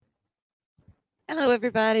Hello,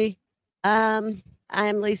 everybody. I'm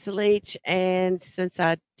Lisa Leach, and since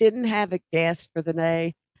I didn't have a guest for the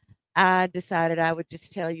day, I decided I would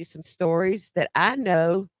just tell you some stories that I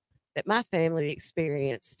know that my family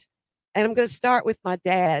experienced. And I'm going to start with my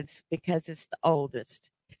dad's because it's the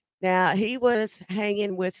oldest. Now, he was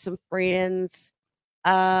hanging with some friends.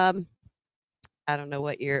 Um, I don't know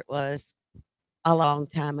what year it was, a long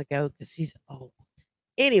time ago because he's old.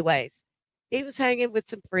 Anyways, he was hanging with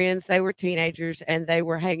some friends. They were teenagers and they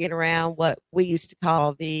were hanging around what we used to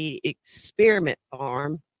call the experiment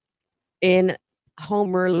farm in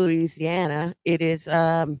Homer, Louisiana. It is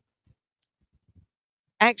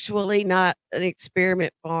actually not an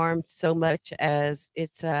experiment farm so much as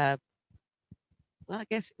it's well, I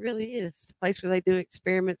guess it really is a place where they do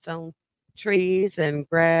experiments on trees and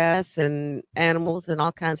grass and animals and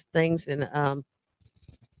all kinds of things. And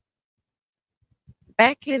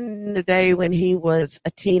back in the day when he was a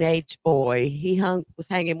teenage boy, he was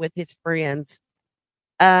hanging with his friends,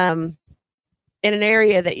 um, in an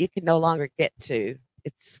area that you can no longer get to.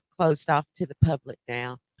 It's closed off to the public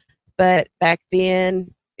now. But back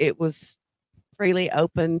then, it was freely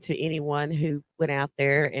open to anyone who went out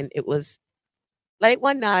there, and it was late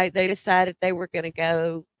one night, they decided they were gonna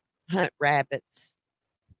go hunt rabbits.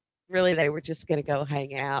 Really, they were just gonna go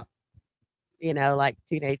hang out, like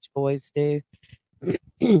teenage boys do.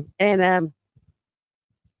 And,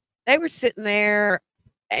 they were sitting there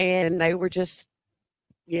and they were just,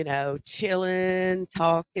 chilling,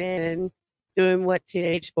 talking, doing what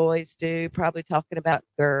teenage boys do, probably talking about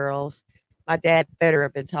girls. My dad better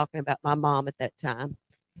have been talking about my mom at that time.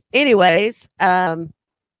 Anyways, they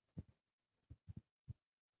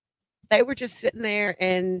were just sitting there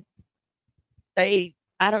and I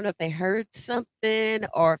don't know if they heard something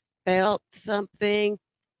or felt something,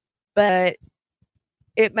 but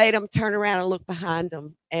it made them turn around and look behind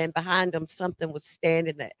them. And behind them, something was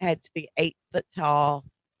standing that had to be 8 foot tall.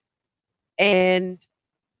 And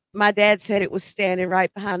my dad said it was standing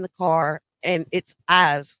right behind the car and its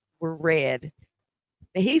eyes were red.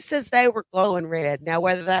 Now, he says they were glowing red. Now,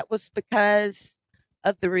 whether that was because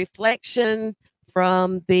of the reflection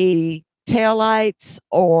from the taillights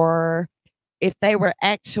or if they were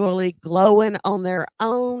actually glowing on their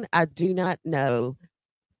own, I do not know.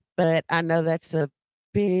 But I know that's a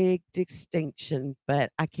big distinction,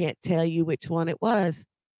 but I can't tell you which one it was.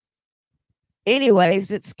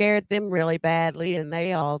 Anyways, it scared them really badly and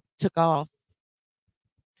they all took off.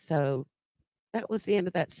 So that was the end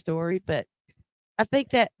of that story. But I think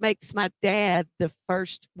that makes my dad the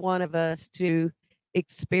first one of us to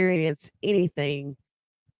experience anything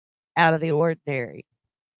out of the ordinary.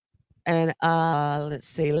 And let's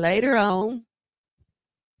see, later on,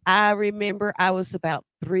 I remember I was about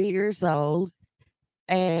 3 years old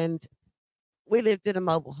and we lived in a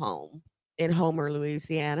mobile home in Homer,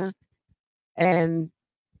 Louisiana. And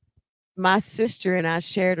my sister and I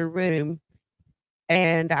shared a room,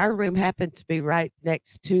 and our room happened to be right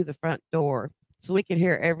next to the front door. So we could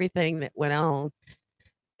hear everything that went on.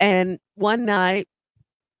 And one night,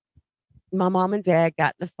 my mom and dad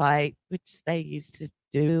got in a fight, which they used to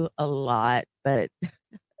do a lot, but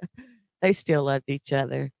they still loved each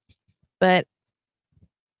other. But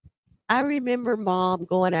I remember mom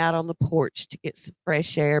going out on the porch to get some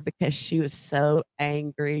fresh air because she was so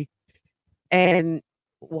angry. And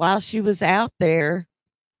while she was out there,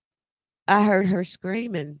 I heard her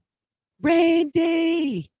screaming,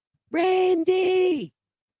 Randy, Randy,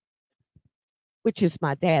 which is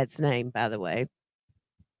my dad's name, by the way.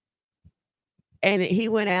 And he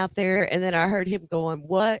went out there, and then I heard him going,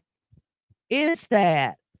 What is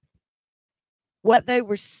that? What they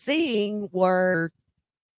were seeing were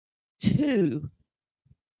two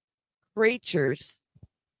creatures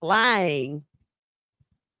flying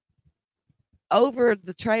over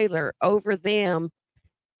the trailer, over them,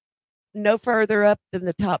 no further up than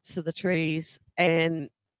the tops of the trees. And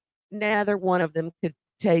neither one of them could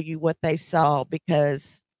tell you what they saw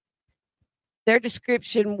because their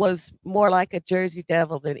description was more like a Jersey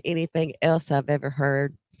Devil than anything else I've ever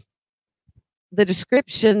heard. The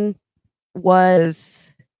description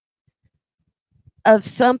was of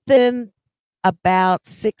something about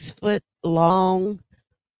 6 foot long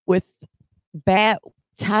with bat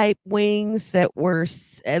type wings that were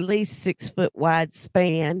at least 6 foot wide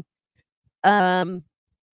span, um,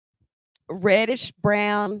 reddish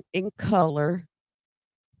brown in color,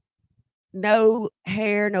 no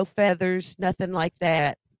hair, no feathers, nothing like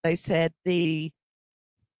that. They said the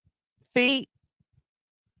feet,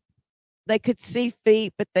 they could see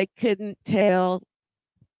feet, but they couldn't tell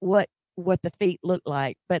what what the feet looked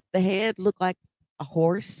like. But the head looked like a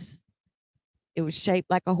horse. It was shaped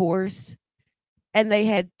like a horse. and they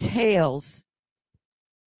had tails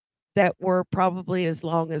that were probably as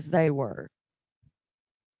long as they were.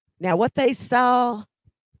 Now, what they saw,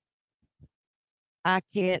 I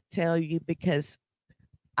can't tell you because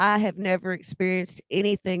I have never experienced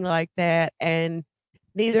anything like that, and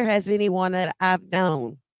neither has anyone that I've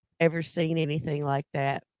known ever seen anything like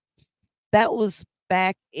that. That was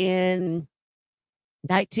back in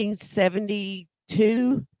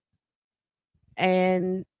 1972,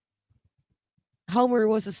 and Homer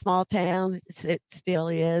was a small town. It still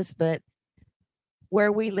is, but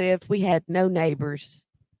where we lived, we had no neighbors.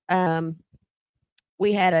 Um,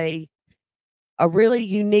 we had a really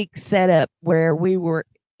unique setup where we were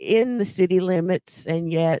in the city limits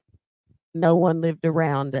and yet no one lived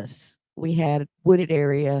around us. We had a wooded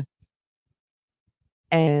area,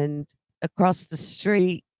 and across the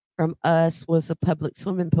street from us was a public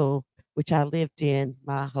swimming pool, which I lived in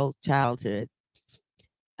my whole childhood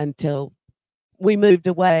until we moved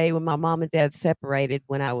away when my mom and dad separated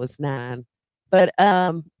when I was 9. But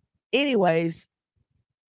anyways,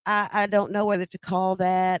 I don't know whether to call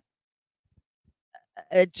that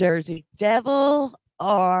a Jersey Devil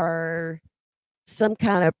or some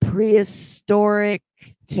kind of prehistoric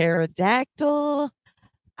pterodactyl.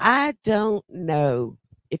 I don't know.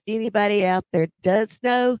 If anybody out there does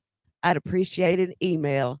know, I'd appreciate an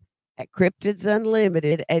email at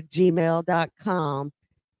cryptidsunlimited@gmail.com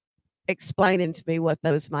explaining to me what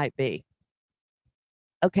those might be.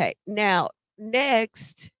 Okay, now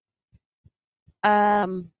next,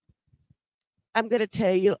 um, I'm going to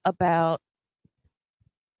tell you about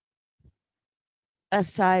a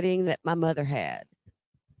sighting that my mother had.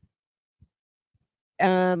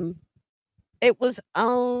 Um, it was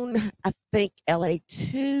on, I think, LA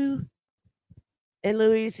 2 in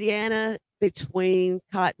Louisiana between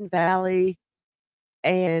Cotton Valley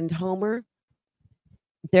and Homer.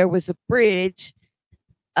 There was a bridge,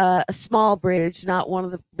 a small bridge, not one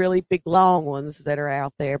of the really big long ones that are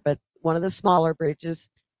out there, but one of the smaller bridges.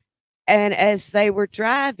 And as they were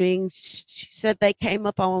driving, she said they came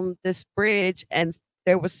up on this bridge and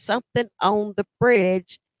there was something on the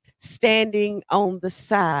bridge standing on the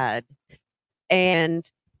side. And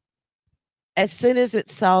as soon as it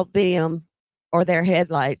saw them or their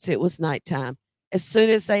headlights, it was nighttime. As soon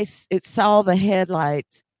as it saw the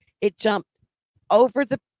headlights, it jumped over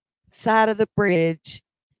the side of the bridge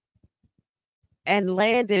and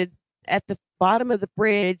landed at the bottom of the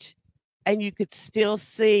bridge, and you could still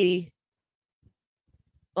see,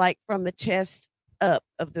 like, from the chest up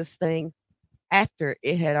of this thing after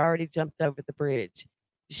it had already jumped over the bridge.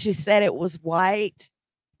 She said it was white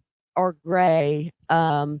or gray,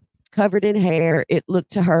 covered in hair. It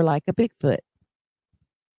looked to her like a Bigfoot.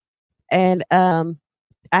 And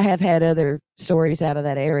I have had other stories out of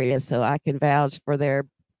that area, so I can vouch for there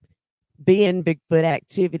being Bigfoot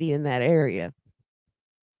activity in that area.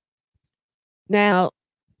 Now,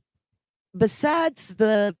 besides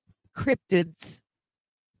the cryptids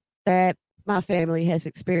that my family has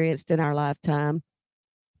experienced in our lifetime,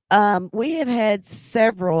 we have had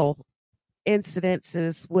several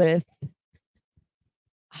incidences with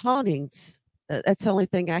hauntings. That's the only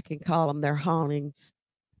thing I can call them. They're hauntings.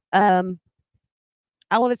 I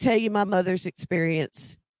want to tell you my mother's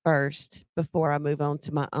experience first before I move on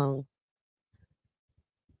to my own.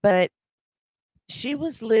 But she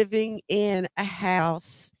was living in a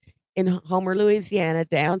house in Homer, Louisiana,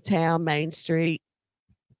 downtown Main Street.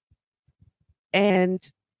 And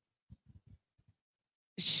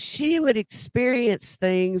she would experience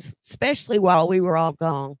things, especially while we were all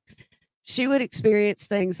gone. She would experience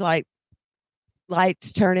things like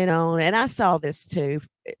lights turning on. And I saw this too,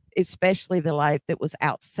 especially the light that was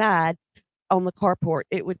outside on the carport.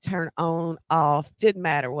 It would turn on, off, didn't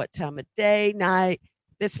matter what time of day, night.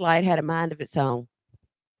 This light had a mind of its own.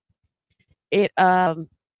 It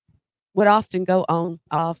would often go on,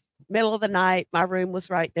 off, middle of the night. My room was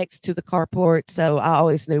right next to the carport, so I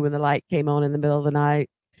always knew when the light came on in the middle of the night.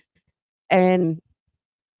 And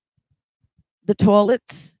the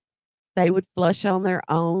toilets, they would flush on their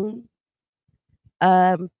own.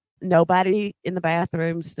 Nobody in the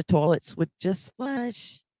bathrooms. The toilets would just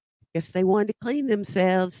flush. Guess they wanted to clean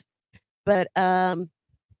themselves. But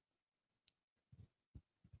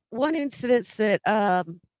one incident that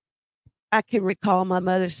I can recall my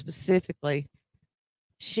mother specifically.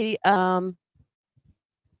 She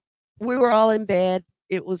we were all in bed.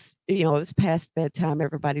 It was, it was past bedtime.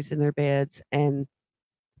 Everybody's in their beds, and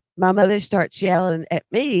my mother starts yelling at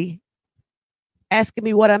me, asking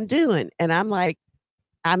me what I'm doing, and I'm like,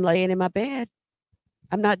 I'm laying in my bed.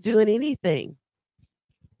 I'm not doing anything.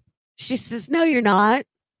 She says, "No, you're not."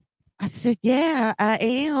 I said, "Yeah, I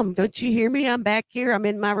am. Don't you hear me? I'm back here. I'm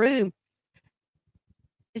in my room."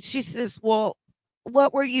 And she says, "Well,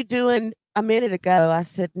 what were you doing a minute ago?" I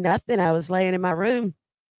said, "Nothing. I was laying in my room."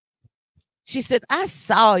 She said, "I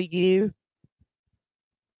saw you."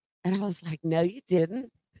 And I was like, "No, you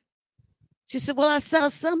didn't." She said, "Well, I saw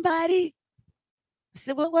somebody." I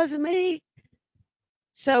said, "Well, it wasn't me."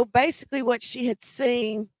 So basically, what she had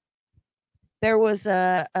seen, there was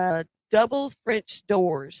a double French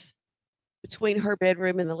doors between her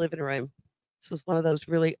bedroom and the living room. This was one of those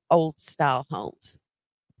really old style homes.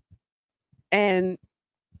 And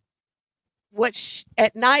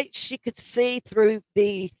at night she could see through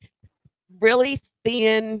the really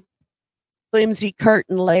thin, flimsy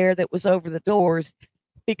curtain layer that was over the doors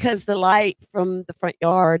because the light from the front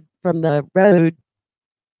yard, from the road,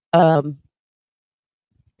 um,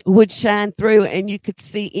 would shine through, and you could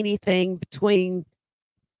see anything between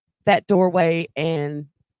that doorway and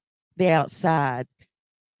the outside.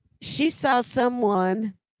 She saw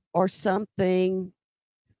someone or something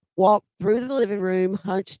walk through the living room,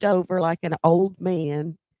 hunched over like an old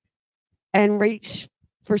man, and reach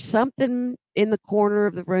for something in the corner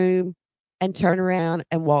of the room and turn around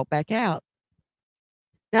and walk back out.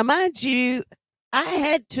 Now, mind you, I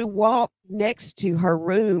had to walk next to her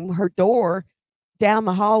room, her door down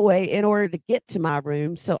the hallway in order to get to my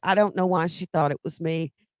room. So I don't know why she thought it was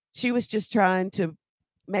me. She was just trying to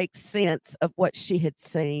make sense of what she had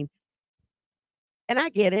seen. And I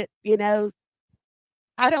get it,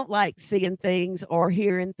 I don't like seeing things or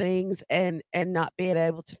hearing things and not being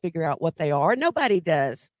able to figure out what they are. Nobody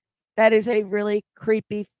does. That is a really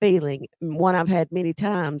creepy feeling, one I've had many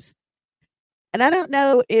times. And I don't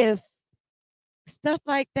know if stuff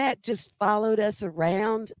like that just followed us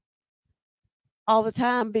around all the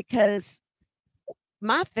time because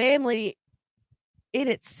my family in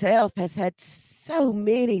itself has had so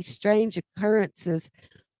many strange occurrences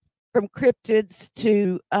from cryptids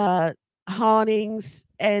to hauntings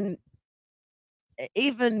and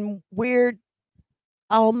even weird,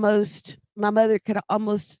 almost my mother could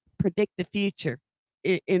almost predict the future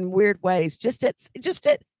in weird ways just at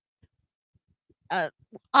uh,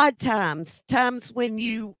 odd times when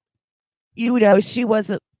she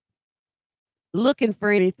wasn't looking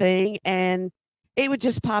for anything, and it would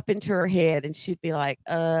just pop into her head and she'd be like,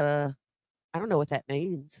 I don't know what that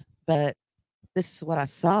means, but this is what I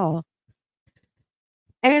saw.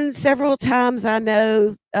 And several times I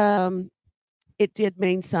know it did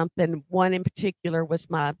mean something. One in particular was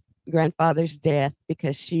my grandfather's death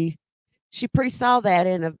because she pre-saw that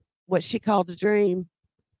in what she called a dream.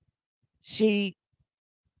 She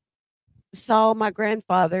saw my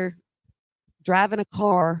grandfather driving a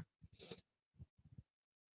car,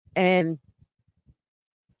 and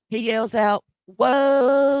he yells out,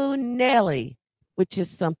 "Whoa, Nellie," which is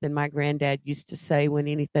something my granddad used to say when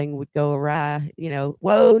anything would go awry,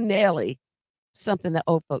 "Whoa, Nellie," something that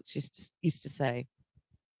old folks used to say.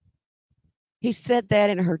 He said that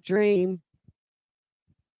in her dream,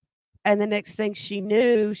 and the next thing she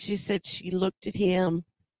knew, she said she looked at him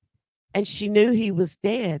and she knew he was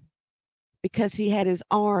dead because he had his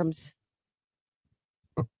arms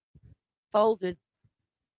folded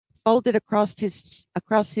folded across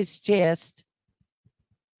his chest,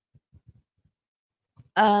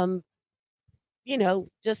 um,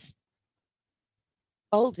 just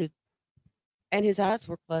folded, and his eyes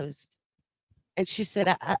were closed. And she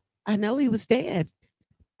said, I know he was dead.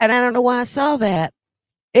 And I don't know why I saw that.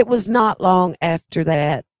 It was not long after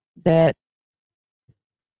that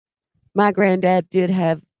my granddad did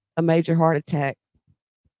have a major heart attack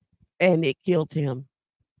and it killed him.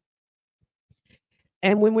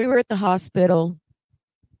 And when we were at the hospital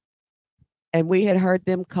and we had heard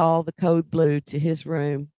them call the code blue to his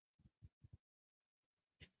room,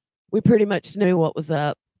 we pretty much knew what was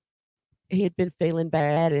up. He had been feeling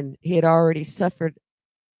bad and he had already suffered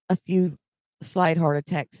a few slight heart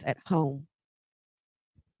attacks at home.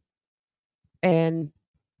 And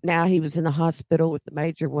now he was in the hospital with the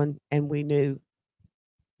major one, and we knew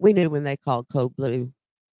when they called code blue.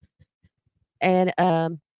 And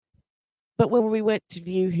but when we went to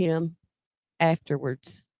view him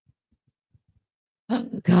afterwards, oh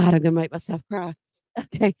God, I'm gonna make myself cry.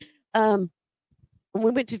 Okay. Um, when we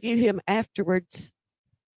went to view him afterwards,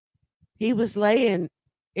 he was laying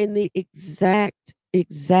in the exact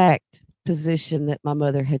position that my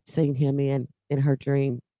mother had seen him in her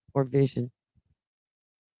dream or vision.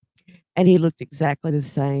 And he looked exactly the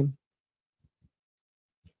same.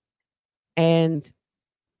 And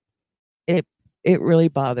it it really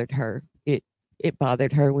bothered her. It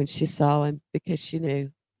bothered her when she saw him because she knew.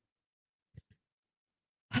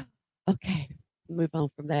 Okay. move on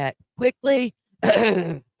from that quickly.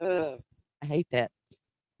 Ugh, I hate that.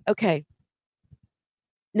 Okay.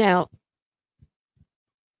 Now,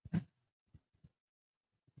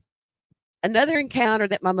 another encounter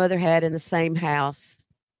that my mother had in the same house.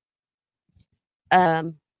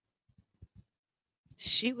 Um,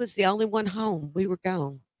 she was the only one home. We were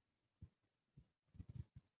gone.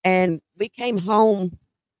 And we came home.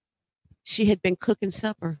 She had been cooking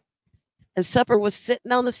supper. And supper was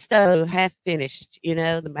sitting on the stove, half finished,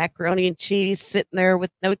 the macaroni and cheese sitting there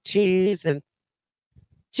with no cheese and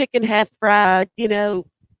chicken half fried,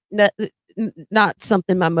 not, not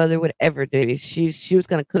something my mother would ever do. She was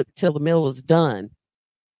going to cook till the meal was done.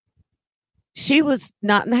 She was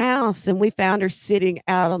not in the house, and we found her sitting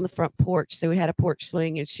out on the front porch. So we had a porch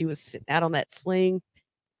swing, and she was sitting out on that swing.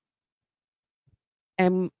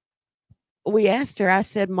 And we asked her, I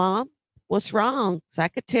said, Mom, what's wrong? Because I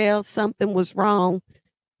could tell something was wrong.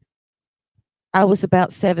 I was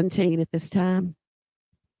about 17 at this time.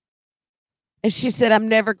 And she said, I'm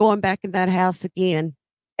never going back in that house again,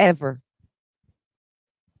 ever.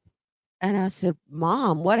 And I said,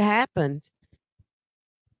 Mom, what happened?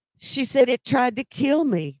 She said, it tried to kill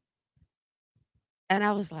me. And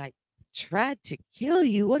I was like, tried to kill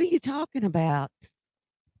you? What are you talking about?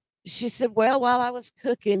 She said, well, while I was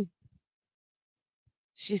cooking,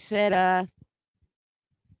 she said,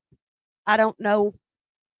 I don't know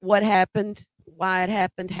what happened, why it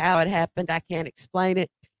happened, how it happened. I can't explain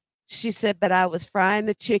it. She said, but I was frying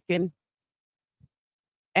the chicken,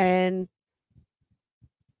 and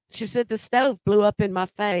she said the stove blew up in my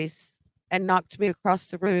face and knocked me across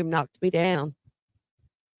the room, knocked me down.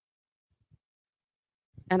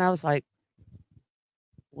 And I was like,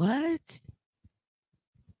 what?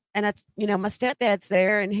 And my stepdad's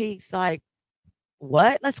there, and he's like,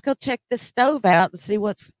 what? Let's go check this stove out and see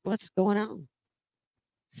what's going on.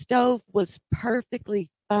 Stove was perfectly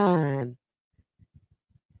fine.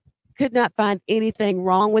 Could not find anything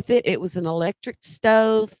wrong with it. It was an electric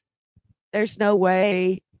stove. There's no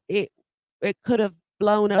way it could have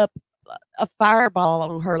blown up a fireball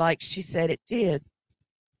on her like she said it did.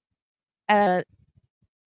 Uh,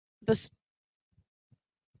 the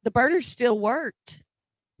the burner still worked.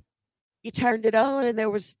 You turned it on, and there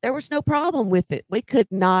was no problem with it. We could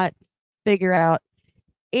not figure out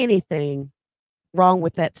anything wrong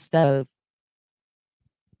with that stove.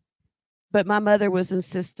 But my mother was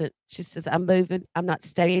insistent. She says, "I'm moving. I'm not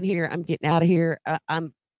staying here. I'm getting out of here. I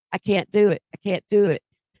can't do it. I can't do it."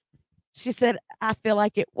 She said, "I feel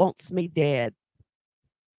like it wants me dead."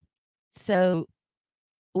 So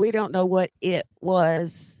we don't know what it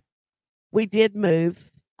was. We did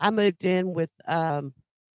move. I moved in with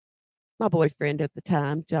my boyfriend at the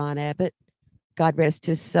time, John Abbott. God rest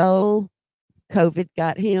his soul. COVID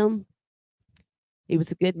got him. He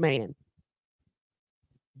was a good man.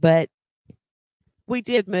 But we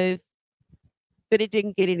did move, but it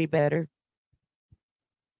didn't get any better.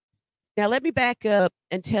 Now, let me back up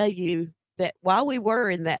and tell you that while we were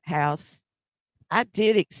in that house, I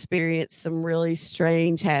did experience some really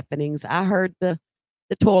strange happenings. I heard the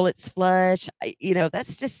toilets flush.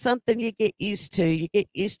 That's just something you get used to. You get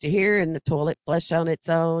used to hearing the toilet flush on its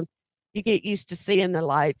own. You get used to seeing the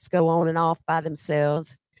lights go on and off by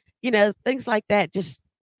themselves. Things like that just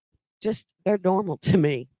they're normal to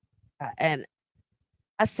me. And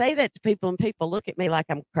I say that to people, and people look at me like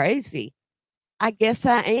I'm crazy. I guess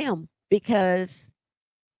I am, because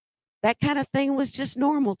that kind of thing was just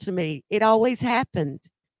normal to me. It always happened.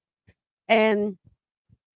 And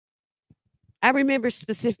I remember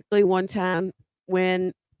specifically one time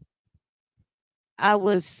when I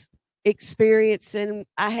was experiencing,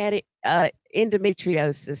 I had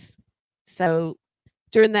endometriosis. So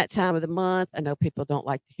during that time of the month, I know people don't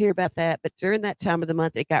like to hear about that, but during that time of the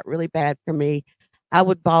month, it got really bad for me. I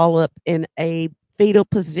would ball up in a fetal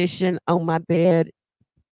position on my bed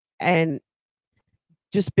and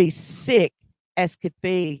just be sick as could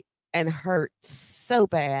be and hurt so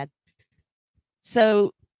bad.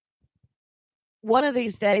 So one of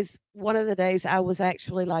the days I was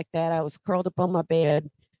actually like that. I was curled up on my bed.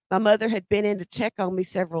 My mother had been in to check on me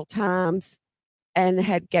several times and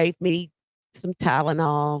had gave me some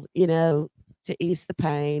Tylenol, to ease the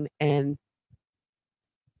pain. And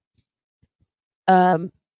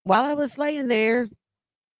while I was laying there,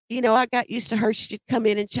 I got used to her. She'd come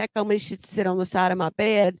in and check on me. She'd sit on the side of my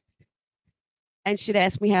bed, and she'd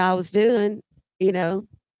ask me how I was doing, you know.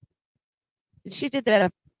 She did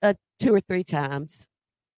that a 2 or 3 times.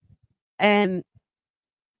 And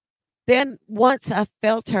then once I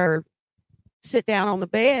felt her sit down on the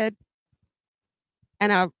bed,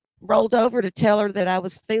 and I rolled over to tell her that I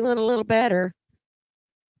was feeling a little better,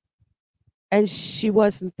 and she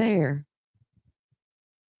wasn't there.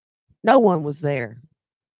 No one was there.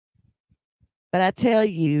 But I tell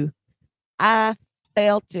you, I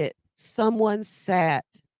felt it. Someone sat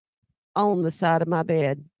on the side of my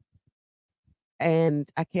bed, and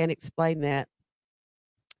I can't explain that.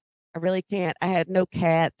 I really can't. I had no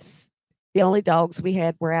cats. The only dogs we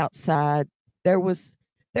had were outside. There was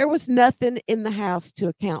there was nothing in the house to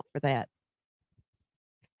account for that.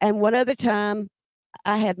 And one other time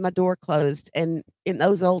I had my door closed, and in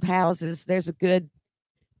those old houses there's a good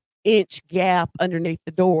inch gap underneath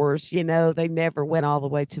the doors. They never went all the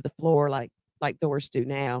way to the floor like doors do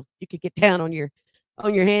now. You could get down on your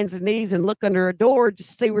hands and knees and look under a door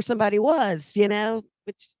just to see where somebody was,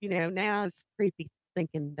 which now is creepy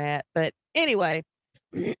thinking that. But anyway,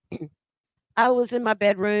 I was in my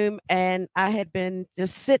bedroom and I had been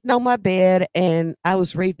just sitting on my bed and I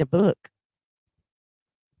was reading a book,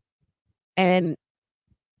 and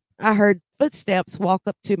I heard footsteps walk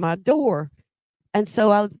up to my door. And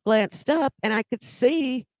so I glanced up and I could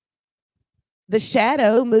see the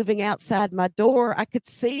shadow moving outside my door. I could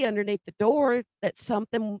see underneath the door that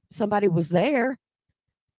somebody was there.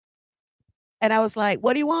 And I was like,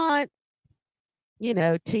 "What do you want?"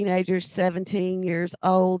 Teenagers, 17 years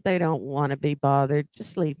old, they don't want to be bothered.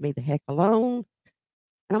 Just leave me the heck alone.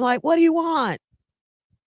 And I'm like, "What do you want?"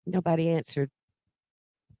 Nobody answered.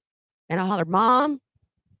 And I hollered, "Mom,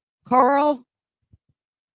 Carl,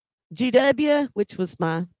 GW," which was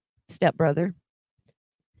my stepbrother.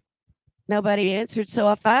 Nobody answered. So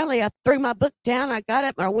I threw my book down. I got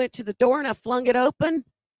up and I went to the door and I flung it open.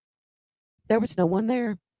 There was no one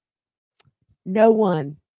there. No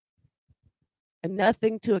one. And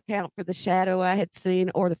nothing to account for the shadow I had seen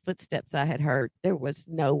or the footsteps I had heard. There was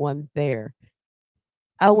no one there.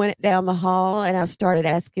 I went down the hall and I started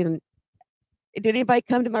asking, "Did anybody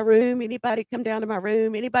come to my room? Anybody come down to my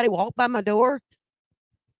room? Anybody walk by my door?"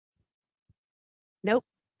 Nope.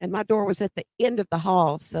 And my door was at the end of the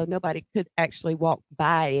hall, so nobody could actually walk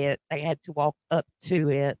by it. They had to walk up to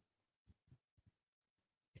it.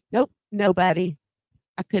 Nope, nobody.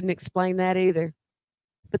 I couldn't explain that either.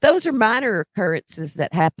 But those are minor occurrences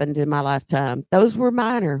that happened in my lifetime. Those were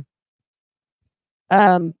minor.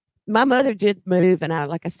 My mother did move, and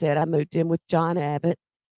like I said, I moved in with John Abbott,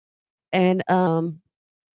 and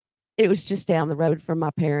it was just down the road from my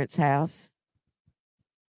parents' house,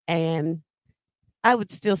 and I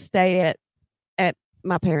would still stay at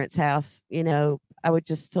my parents' house. I would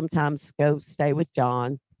just sometimes go stay with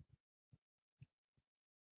John.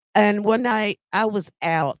 And one night I was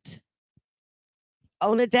out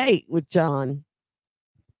on a date with John,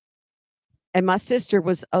 and my sister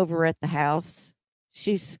was over at the house.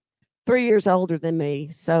 She's 3 years older than me,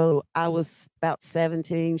 so I was about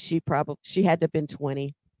 17. She had to have been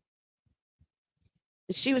 20.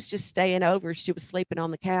 And she was just staying over. She was sleeping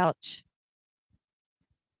on the couch.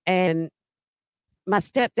 And my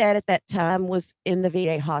stepdad at that time was in the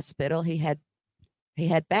VA hospital. He had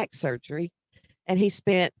back surgery, and he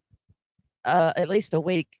spent at least a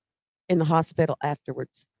week in the hospital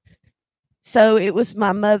afterwards. So it was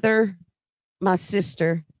my mother, my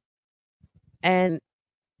sister, and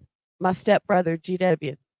my stepbrother,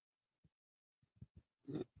 GW.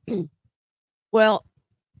 Well,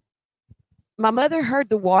 my mother heard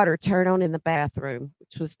the water turn on in the bathroom,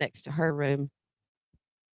 which was next to her room.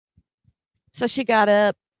 So she got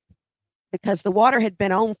up because the water had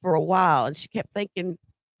been on for a while, and she kept thinking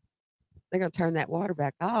they're going to turn that water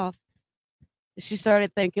back off. She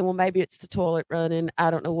started thinking, well, maybe it's the toilet running. I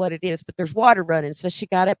don't know what it is, but there's water running. So she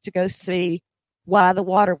got up to go see why the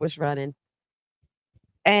water was running.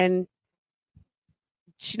 And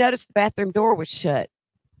she noticed the bathroom door was shut,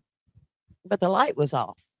 but the light was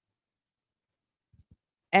off.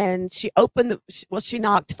 And she she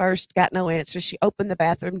knocked first, got no answer. She opened the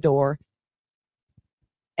bathroom door,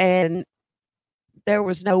 and there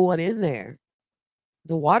was no one in there.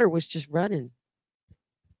 The water was just running.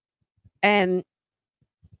 And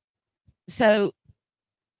so,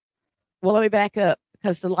 well, let me back up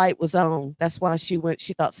because the light was on. That's why she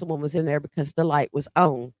thought someone was in there because the light was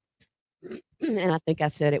on. And I think I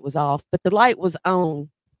said it was off, but the light was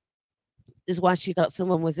on is why she thought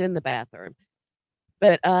someone was in the bathroom.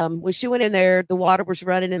 But when she went in there, the water was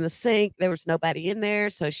running in the sink. There was nobody in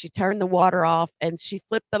there. So she turned the water off and she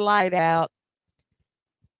flipped the light out.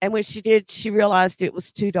 And when she did, she realized it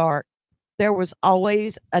was too dark. There was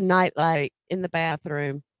always a night light in the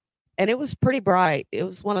bathroom, and it was pretty bright. It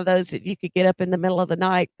was one of those that you could get up in the middle of the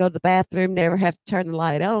night, go to the bathroom, never have to turn the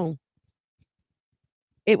light on.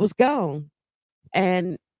 It was gone.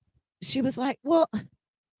 And she was like, well,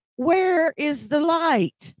 where is the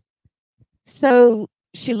light? So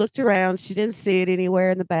she looked around. She didn't see it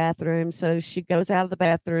anywhere in the bathroom. So she goes out of the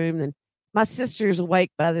bathroom. And my sister's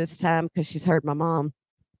awake by this time because she's heard my mom,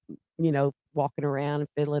 walking around and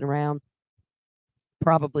fiddling around,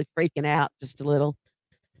 probably freaking out just a little.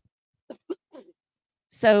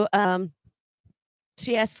 So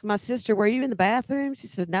she asked my sister, "Were you in the bathroom?" She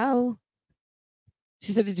said, "No."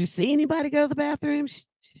 She said, "Did you see anybody go to the bathroom?"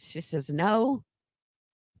 She says, "No."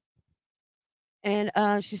 And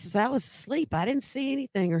she says, "I was asleep. I didn't see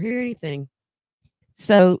anything or hear anything."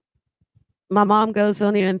 So my mom goes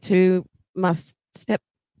on into my step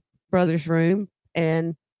brother's room,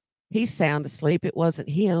 and he's sound asleep. It wasn't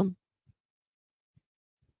him.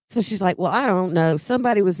 So she's like, "Well, I don't know.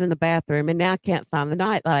 Somebody was in the bathroom, and now I can't find the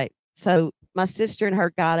nightlight." So my sister and her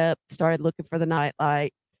got up, started looking for the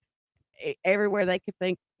nightlight everywhere they could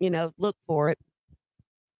think, look for it.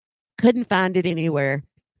 Couldn't find it anywhere.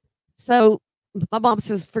 So my mom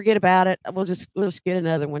says, "Forget about it. We'll just get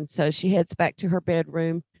another one." So she heads back to her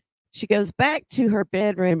bedroom. She goes back to her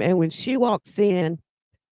bedroom, and when she walks in,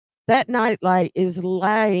 that nightlight is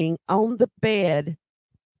lying on the bed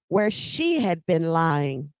where she had been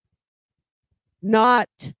lying.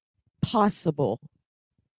 Not possible.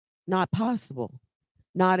 Not possible.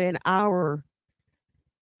 Not in our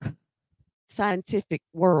scientific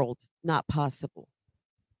world. Not possible.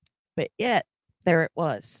 But yet, there it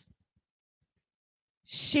was.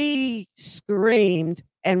 She screamed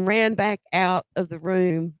and ran back out of the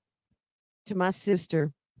room to my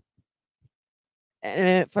sister. And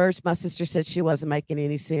at first, my sister said she wasn't making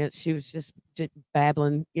any sense. She was just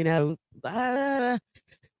babbling, "Ah."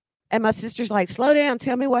 And my sister's like, "Slow down.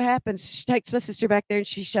 Tell me what happened." She takes my sister back there and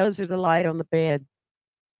she shows her the light on the bed.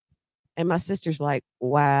 And my sister's like,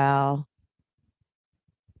 "Wow,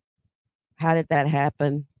 how did that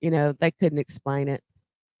happen?" They couldn't explain it.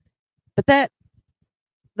 But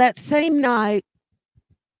that same night,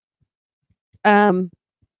 um,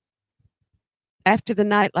 after the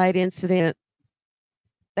nightlight incident,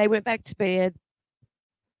 they went back to bed,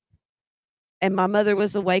 and my mother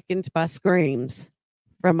was awakened by screams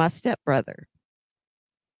from my stepbrother.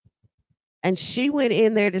 And she went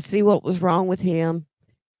in there to see what was wrong with him.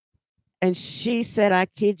 And she said, "I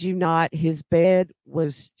kid you not, his bed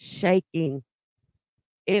was shaking.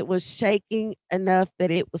 It was shaking enough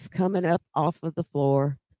that it was coming up off of the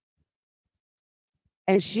floor."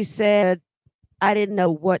 And she said, "I didn't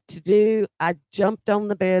know what to do. I jumped on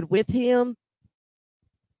the bed with him."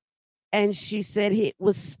 And she said it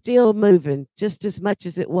was still moving just as much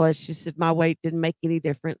as it was. She said, "My weight didn't make any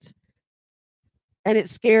difference." And it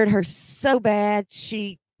scared her so bad.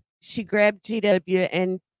 She grabbed GW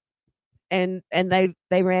and they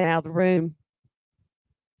ran out of the room.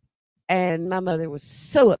 And my mother was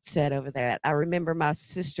so upset over that. I remember my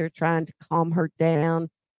sister trying to calm her down.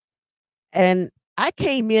 And I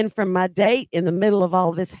came in from my date in the middle of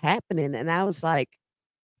all this happening, and I was like,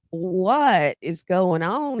 "What is going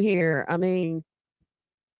on here? I mean,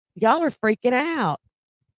 y'all are freaking out."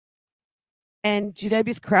 And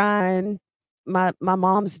GW's crying. My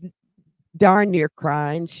mom's darn near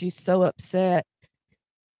crying. She's so upset.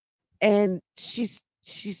 And she's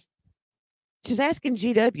asking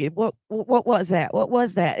GW, what was that? What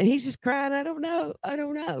was that? And he's just crying, "I don't know. I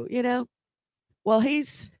don't know." Well,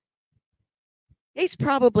 he's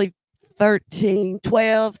probably 13,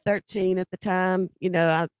 12, 13 at the time.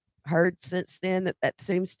 I've heard since then that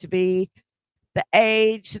seems to be the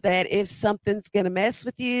age that if something's going to mess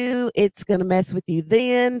with you, it's going to mess with you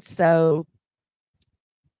then. So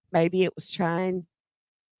maybe it was trying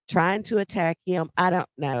to attack him. I don't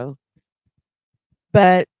know.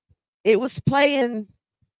 But it was playing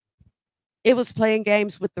it was playing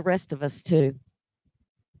games with the rest of us too.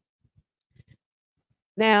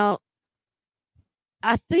 Now,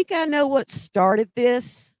 I think I know what started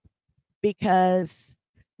this because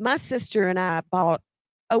my sister and I bought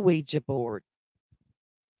a Ouija board.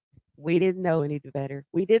 We didn't know any better.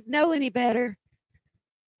 We didn't know any better.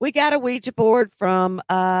 We got a Ouija board from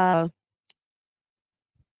I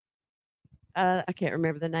can't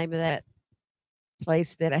remember the name of that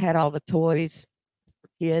place that had all the toys for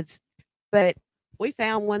kids, but we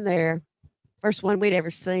found one there, first one we'd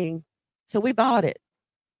ever seen. So we bought it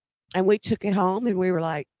and we took it home and we were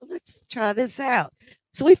like, "Let's try this out."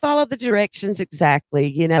 So we followed the directions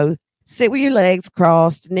exactly, sit with your legs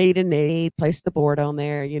crossed, knee to knee, place the board on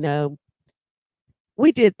there.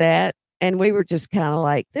 We did that and we were just kind of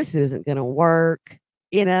like, "This isn't going to work."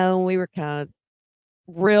 We were kind of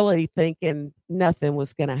really thinking nothing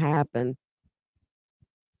was going to happen.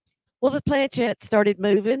 Well, the planchette started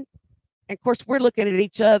moving. And of course, we're looking at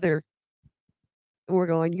each other and we're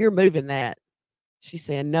going, "You're moving that." She's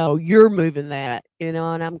saying, "No, you're moving that," and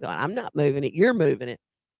I'm going, "I'm not moving it. You're moving it."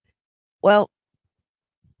 Well,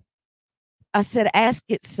 I said, "Ask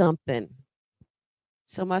it something."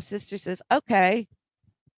 So my sister says, "Okay."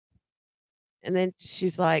 And then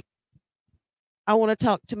she's like, "I want to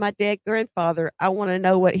talk to my dead grandfather. I want to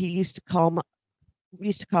know what he used to call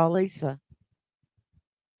Lisa."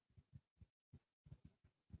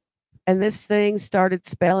 And this thing started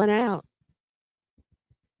spelling out,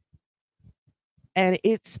 and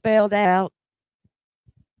it spelled out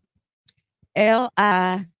LITTLEBABE.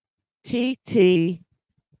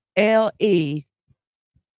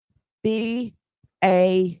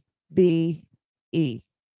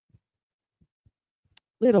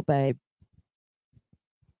 Little babe.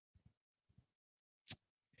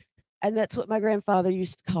 And that's what my grandfather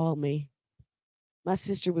used to call me. My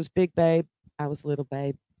sister was big babe. I was little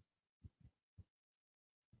babe.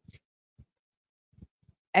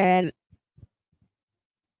 And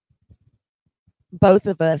both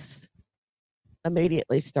of us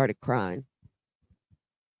immediately started crying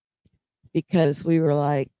because we were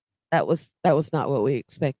like, that was not what we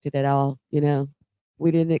expected at all. We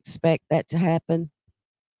didn't expect that to happen.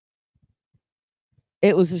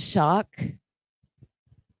 It was a shock,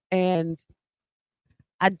 and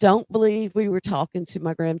I don't believe we were talking to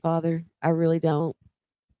my grandfather. I really don't,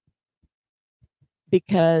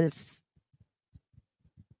 because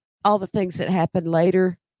all the things that happened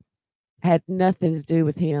later had nothing to do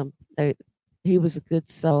with him. He was a good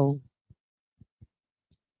soul.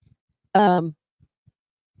 Um,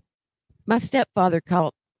 my stepfather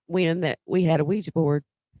caught wind that we had a Ouija board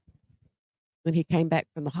when he came back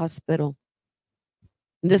from the hospital.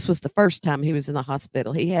 And this was the first time he was in the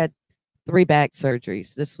hospital. He had 3 back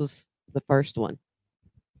surgeries. This was the first one.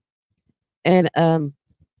 And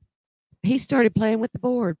he started playing with the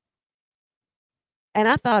board. And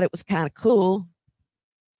I thought it was kind of cool.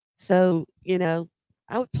 So, I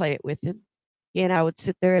would play it with him. And I would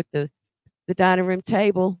sit there at the dining room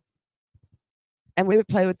table, and we would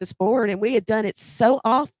play with this board. And we had done it so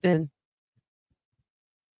often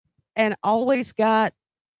and always got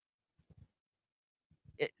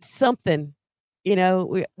something.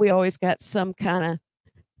 We always got some kind of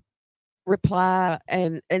reply,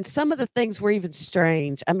 and some of the things were even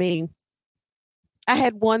strange. I mean, I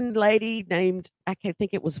had one lady named, I can't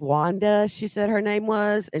think, it was Wanda, she said her name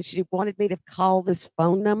was, and she wanted me to call this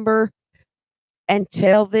phone number and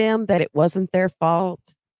tell them that it wasn't their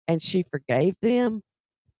fault and she forgave them.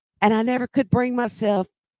 And I never could bring myself.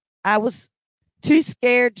 I was too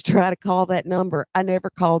scared to try to call that number. I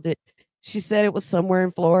never called it. She said it was somewhere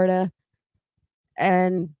in Florida,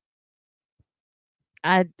 and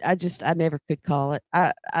I never could call it.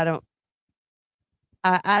 I don't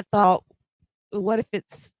I thought, what if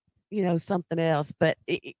it's, something else, but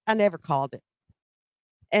I never called it.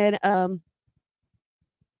 And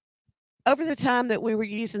over the time that we were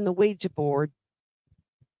using the Ouija board,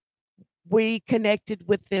 we connected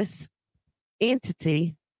with this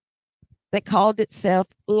entity that called itself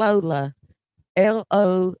Lola,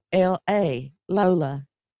 Lola, Lola.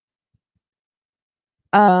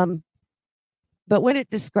 Um, but when it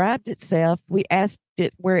described itself, we asked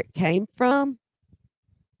it where it came from.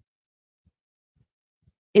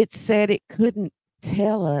 It said it couldn't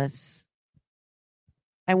tell us.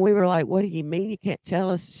 And we were like, "What do you mean you can't tell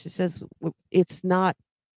us?" She says, "It's not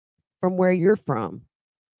from where you're from."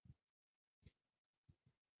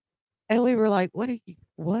 And we were like,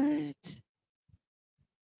 what?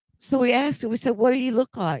 So we asked it, we said, "What do you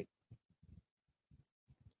look like?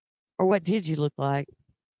 Or what did you look like?"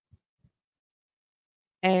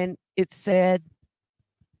 And it said,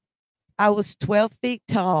 "I was 12 feet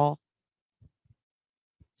tall."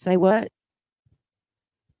 Say what?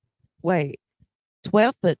 Wait,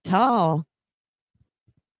 12 foot tall.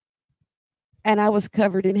 And I was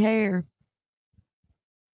covered in hair.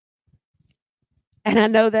 And I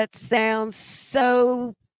know that sounds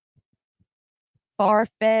so far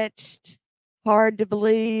fetched, hard to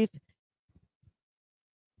believe.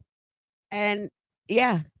 And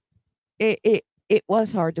yeah, it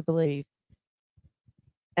was hard to believe.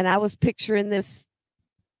 And I was picturing this,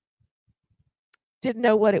 didn't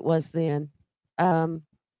know what it was then. Um,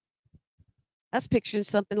 I was picturing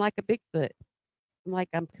something like a Bigfoot. I'm like,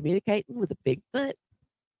 I'm communicating with a Bigfoot.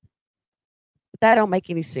 But that don't make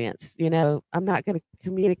any sense. I'm not going to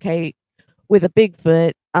communicate with a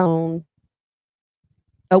Bigfoot on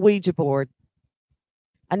a Ouija board.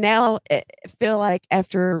 I now feel like,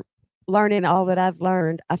 after learning all that I've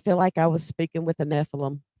learned, I feel like I was speaking with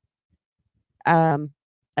um,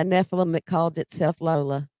 a Nephilim that called itself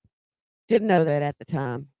Lola. Didn't know that at the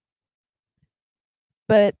time.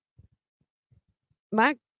 But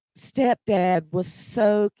My stepdad was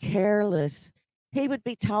so careless. He would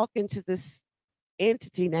be talking to this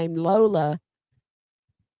entity named Lola,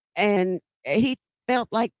 and he felt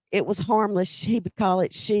like it was harmless. He would call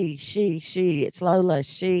it she. It's Lola,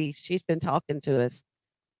 she's been talking to us.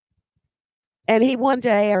 And he one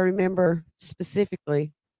day, I remember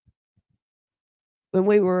specifically when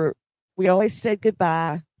we always said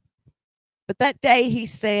goodbye, but that day he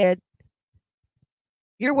said,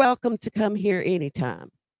 "You're welcome to come here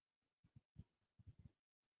anytime."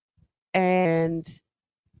 And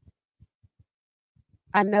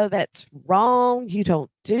I know that's wrong. You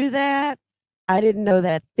don't do that. I didn't know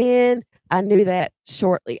that then. I knew that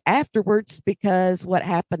shortly afterwards because what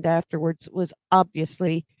happened afterwards was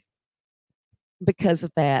obviously because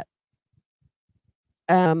of that.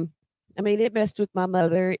 Um, I mean, it messed with my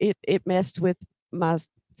mother. It messed with my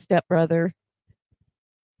stepbrother,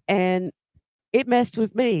 and it messed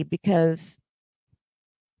with me because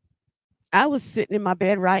I was sitting in my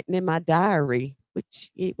bed writing in my diary,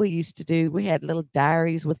 which we used to do. We had little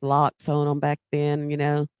diaries with locks on them back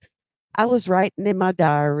then. I was writing in my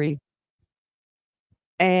diary,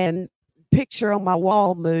 and picture on my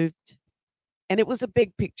wall moved, and it was a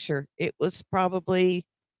big picture. It was probably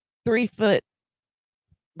 3 foot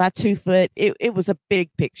by 2 foot. It was a big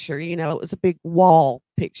picture. It was a big wall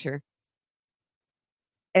picture.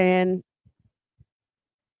 And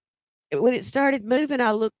when it started moving,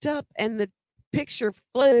 I looked up and the picture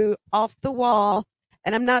flew off the wall.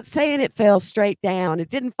 And I'm not saying it fell straight down. It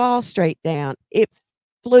didn't fall straight down. It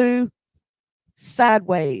flew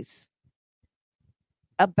sideways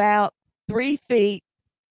about 3 feet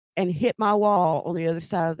and hit my wall on the other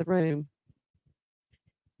side of the room.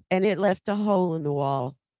 And it left a hole in the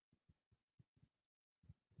wall.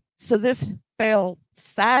 So this fell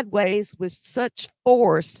sideways with such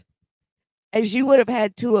force as you would have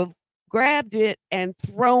had to have grabbed it and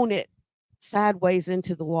thrown it sideways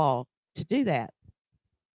into the wall to do that.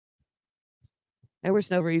 There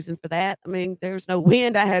was no reason for that. I mean, there was no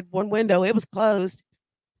wind. I had one window, it was closed.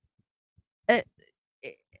 It,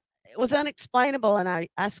 it was unexplainable. And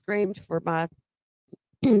I screamed for my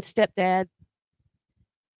stepdad.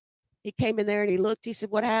 He came in there and he looked. He said,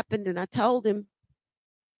 "What happened?" And I told him.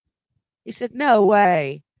 He said, "No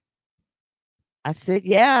way." I said,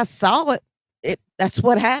 "Yeah, I saw it. That's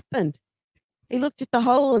what happened." He looked at the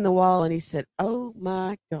hole in the wall and he said, "Oh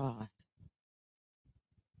my God."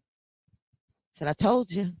 I said, "I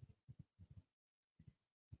told you."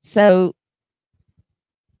 So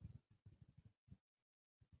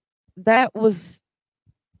that was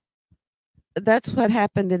that's what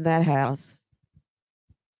happened in that house.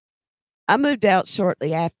 I moved out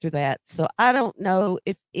shortly after that, so I don't know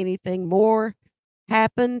if anything more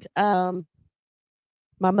happened. My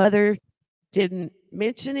mother didn't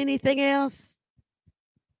mention anything else,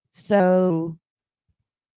 so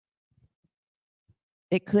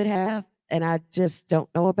it could have, and I just don't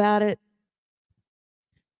know about it.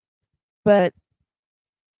 But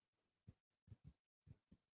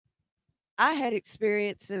I had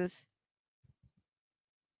experiences.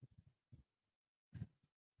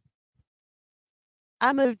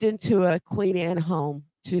 I moved into a Queen Anne home,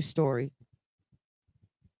 2-story.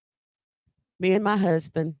 Me and my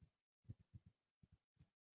husband,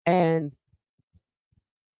 and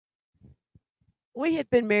we had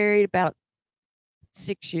been married about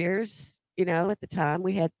 6 years. At the time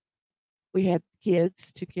we had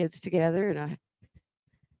kids, 2 kids together,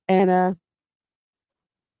 and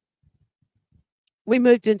we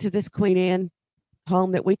moved into this Queen Anne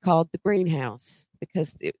home that we called the greenhouse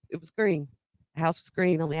because it was green. The house was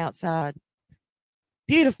green on the outside.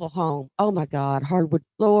 Beautiful home. Oh my God. Hardwood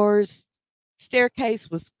floors. Staircase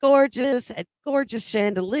was gorgeous, had gorgeous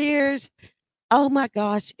chandeliers. Oh my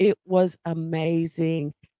gosh. It was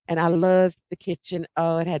amazing. And I loved the kitchen.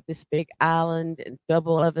 Oh, it had this big island and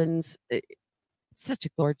double ovens. Such a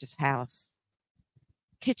gorgeous house.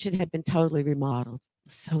 Kitchen had been totally remodeled.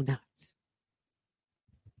 So nice.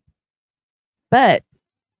 But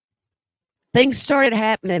things started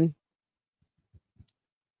happening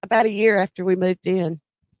about a year after we moved in.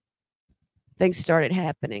 Things started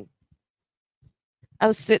happening. I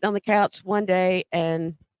was sitting on the couch one day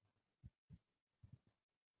and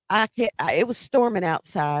it was storming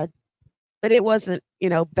outside, but it wasn't,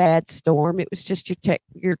 bad storm. It was just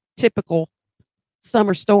your typical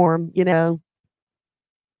summer storm. And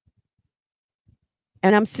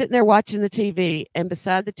I'm sitting there watching the TV, and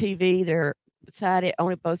beside the TV, beside it,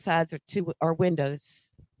 on both sides are windows.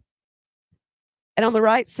 And on the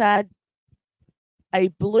right side, a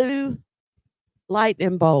blue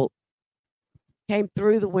lightning bolt came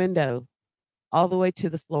through the window all the way to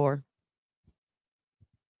the floor.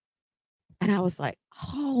 And I was like,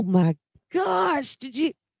 "Oh my gosh,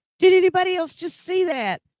 did anybody else just see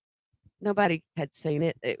that?" Nobody had seen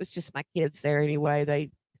it. It was just my kids there anyway.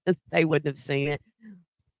 They wouldn't have seen it.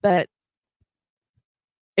 But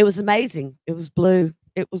it was amazing. It was blue.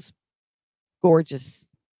 It was gorgeous.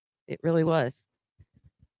 It really was.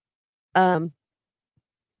 Um,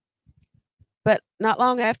 but not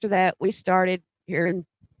long after that, we started hearing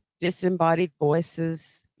disembodied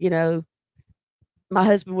voices. My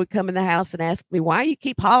husband would come in the house and ask me, "Why you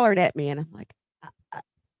keep hollering at me?" And I'm like, I,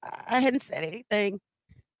 I hadn't said anything,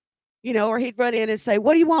 or he'd run in and say,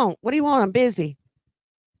 "What do you want? What do you want? I'm busy."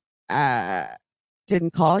 Uh,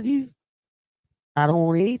 didn't call you. I don't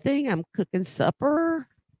want anything. I'm cooking supper.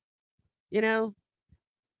 You know,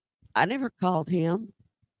 I never called him.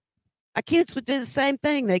 My kids would do the same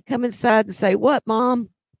thing. They'd come inside and say, "What, mom?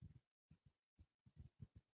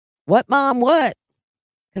 What, mom? What?"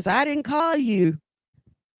 Because I didn't call you.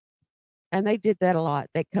 And they did that a lot.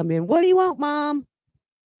 They'd come in, "What do you want, mom?"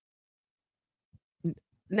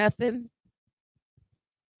 Nothing.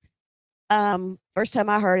 First time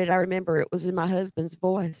I heard it, I remember it was in my husband's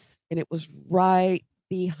voice, and it was right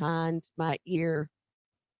behind my ear.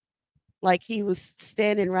 Like he was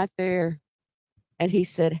standing right there, and he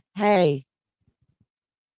said, "Hey."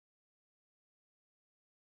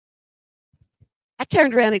 I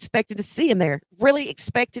turned around and expected to see him there, really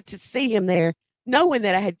expected to see him there, knowing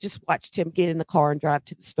that I had just watched him get in the car and drive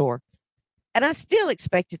to the store. And I still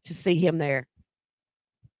expected to see him there.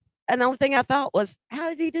 And the only thing I thought was, how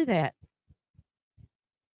did he do that?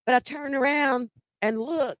 But I turned around and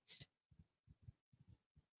looked,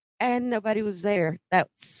 and nobody was there.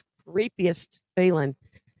 That's creepiest feeling.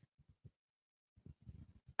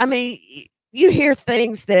 I mean, you hear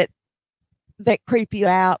things that creep you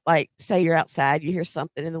out. Like, say you're outside, you hear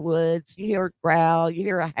something in the woods, you hear a growl, you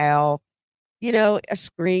hear a howl, a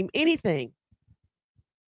scream, anything,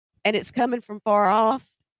 and it's coming from far off.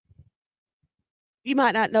 You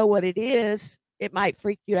might not know what it is. It might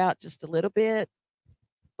freak you out just a little bit.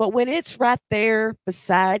 But when it's right there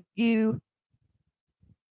beside you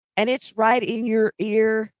and it's right in your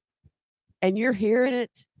ear and you're hearing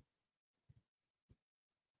it,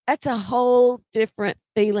 that's a whole different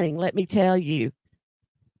feeling, let me tell you.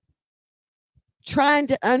 Trying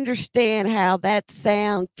to understand how that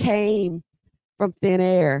sound came from thin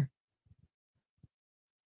air.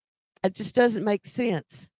 It just doesn't make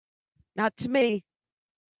sense. Not to me.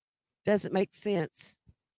 Doesn't make sense.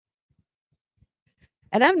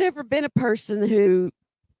 And I've never been a person who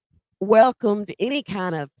welcomed any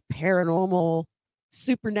kind of paranormal,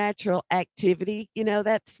 supernatural activity.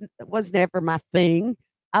 That was never my thing.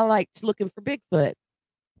 I liked looking for Bigfoot.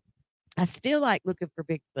 I still like looking for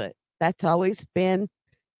Bigfoot. That's always been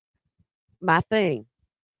my thing.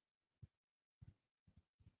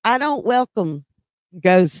 I don't welcome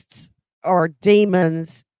ghosts or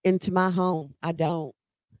demons into my home. I don't.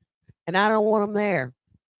 And I don't want them there.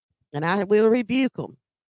 And I will rebuke them.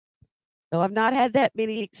 Though I've not had that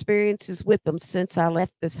many experiences with them since I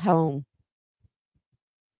left this home.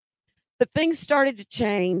 But things started to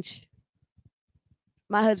change.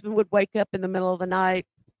 My husband would wake up in the middle of the night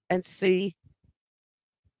and see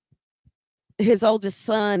his oldest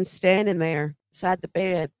son standing there beside the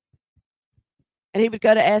bed. And he would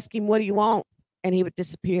go to ask him, "What do you want?" And he would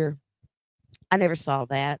disappear. I never saw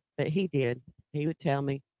that, but he did. He would tell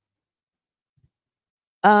me.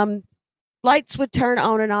 Um, Lights would turn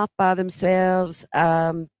on and off by themselves.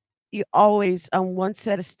 You always on one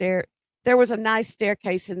set of stairs. There was a nice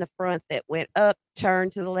staircase in the front that went up,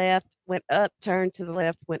 turned to the left, went up, turned to the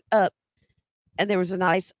left, went up, and there was a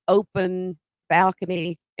nice open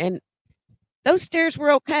balcony. And those stairs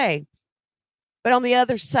were okay, but on the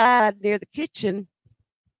other side near the kitchen,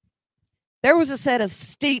 there was a set of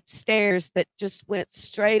steep stairs that just went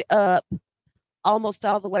straight up almost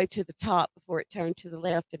all the way to the top before it turned to the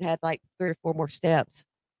left and had like 3 or 4 more steps.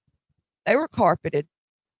 They were carpeted,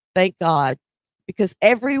 thank God, because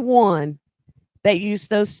everyone that used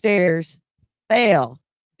those stairs fell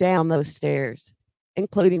down those stairs,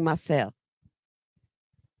 including myself.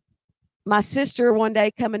 My sister, one day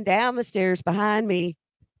coming down the stairs behind me,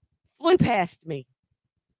 flew past me.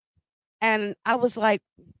 And I was like,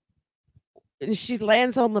 and she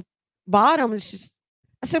lands on the bottom, and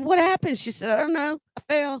I said, "What happened?" She said, "I don't know. I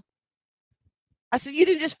fell." I said, "You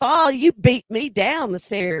didn't just fall. You beat me down the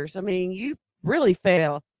stairs. I mean, you really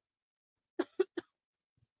fell."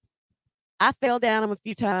 I fell down them a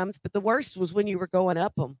few times, but the worst was when you were going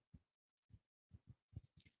up them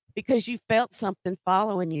because you felt something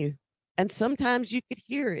following you. And sometimes you could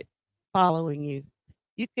hear it following you.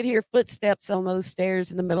 You could hear footsteps on those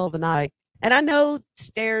stairs in the middle of the night. And I know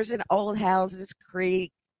stairs in old houses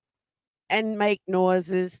creak and make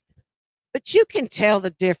noises, but you can tell the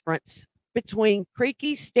difference between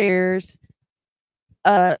creaky stairs,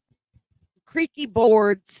 uh, creaky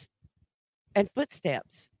boards, and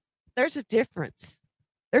footsteps. There's a difference.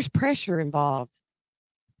 There's pressure involved.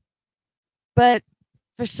 But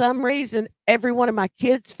for some reason, every one of my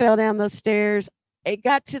kids fell down those stairs. It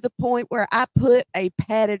got to the point where I put a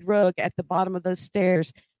padded rug at the bottom of those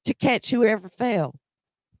stairs to catch whoever fell,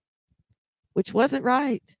 which wasn't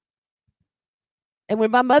right. And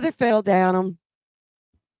when my mother fell down them,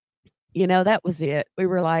 that was it. We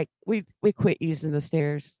were like, we quit using the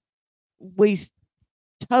stairs. We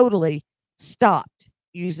totally stopped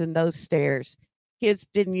using those stairs. Kids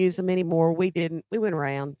didn't use them anymore. We didn't. We went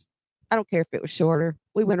around. I don't care if it was shorter.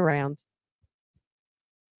 We went around.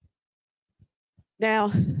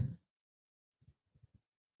 Now,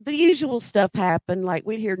 the usual stuff happened. Like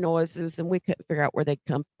we'd hear noises and we couldn't figure out where they'd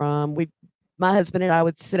come from. My husband and I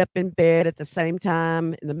would sit up in bed at the same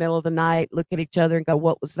time in the middle of the night, look at each other and go,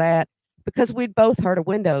 "What was that?" Because we'd both heard a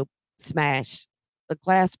window smash, a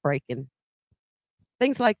glass breaking,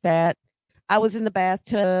 things like that. I was in the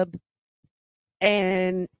bathtub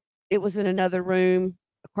and it was in another room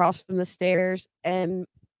across from the stairs. And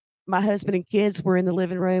my husband and kids were in the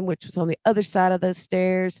living room, which was on the other side of those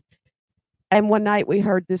stairs. And one night we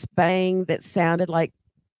heard this bang that sounded like,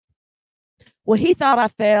 well, he thought I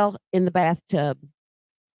fell in the bathtub.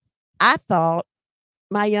 I thought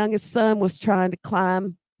my youngest son was trying to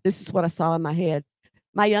climb. This is what I saw in my head.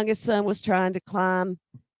 My youngest son was trying to climb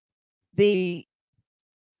the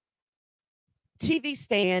TV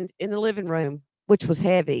stand in the living room, which was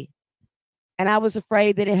heavy. And I was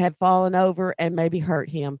afraid that it had fallen over and maybe hurt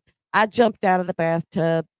him. I jumped out of the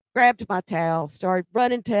bathtub, grabbed my towel, started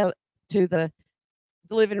running to the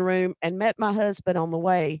living room, and met my husband on the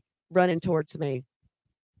way running towards me.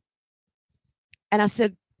 And I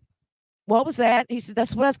said, "What was that?" He said,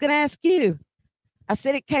 "That's what I was going to ask you." I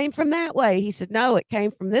said, "It came from that way." He said, "No, it came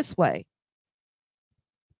from this way."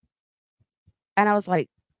 And I was like,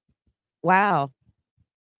 wow,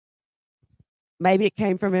 maybe it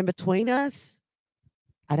came from in between us.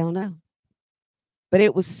 I don't know. But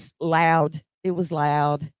it was loud. It was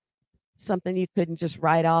loud. Something you couldn't just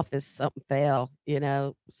write off as something fell,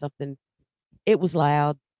 something. It was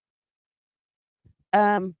loud.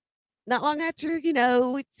 Um, Not long after,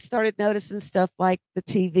 we started noticing stuff like the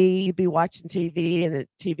TV. You'd be watching TV and the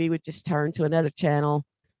TV would just turn to another channel.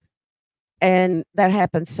 And that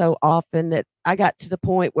happened so often that I got to the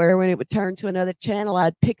point where when it would turn to another channel,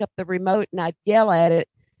 I'd pick up the remote and I'd yell at it,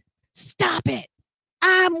 "Stop it.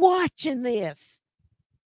 I'm watching this."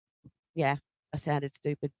 Yeah, I sounded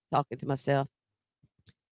stupid talking to myself,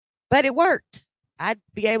 but it worked. I'd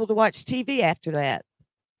be able to watch TV after that.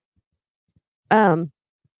 Um,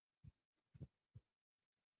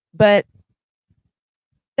 but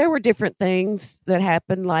there were different things that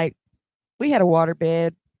happened. Like we had a water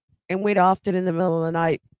bed, and we'd often in the middle of the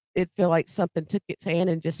night, it'd feel like something took its hand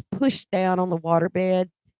and just pushed down on the water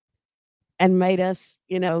bed and made us,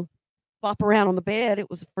 flop around on the bed. It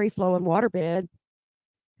was a free flowing water bed.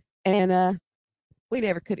 And we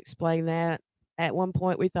never could explain that. At one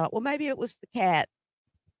point, we thought, well, maybe it was the cat.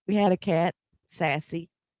 We had a cat, Sassy,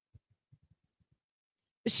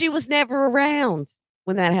 but she was never around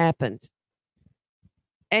when that happened.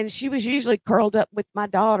 And she was usually curled up with my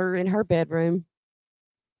daughter in her bedroom.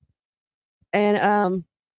 And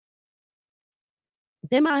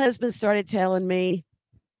then my husband started telling me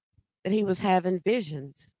that he was having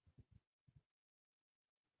visions.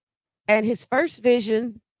 And his first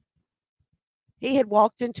vision, he had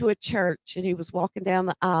walked into a church and he was walking down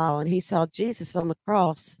the aisle and he saw Jesus on the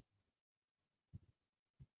cross.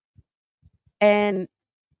 And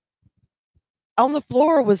on the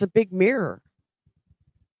floor was a big mirror.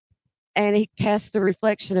 And he cast the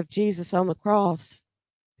reflection of Jesus on the cross.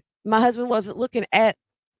 My husband wasn't looking at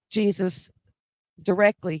Jesus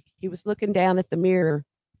directly. He was looking down at the mirror.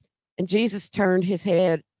 And Jesus turned his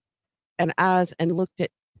head and eyes and looked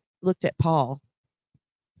at Paul.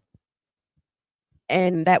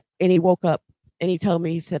 And he woke up and he told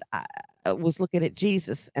me, he said, "I was looking at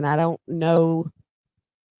Jesus and I don't know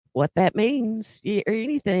what that means or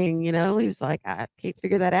anything." He was like, "I can't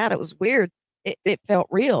figure that out." It was weird. It felt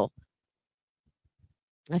real.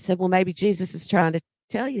 I said, "Well, maybe Jesus is trying to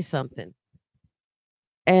tell you something."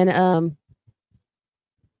 And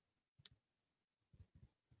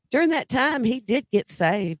during that time, he did get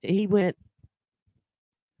saved.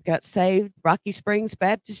 Got saved, Rocky Springs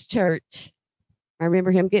Baptist Church. I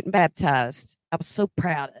remember him getting baptized. I was so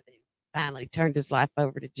proud of him. Finally turned his life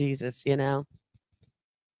over to Jesus.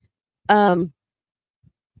 Um,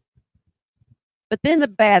 but then the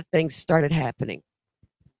bad things started happening.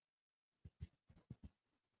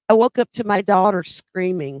 I woke up to my daughter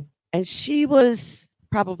screaming, and she was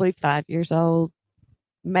probably 5 years old,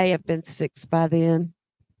 may have been 6 by then.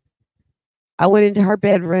 I went into her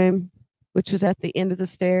bedroom, which was at the end of the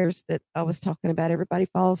stairs that I was talking about. Everybody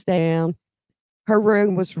falls down. Her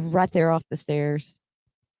room was right there off the stairs.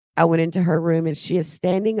 I went into her room and she is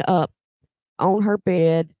standing up on her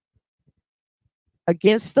bed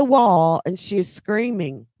against the wall and she is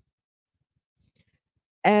screaming.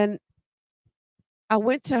 And I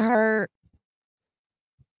went to her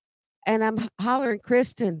and I'm hollering,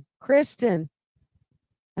 Kristen, Kristen.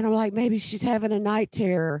 And I'm like, maybe she's having a night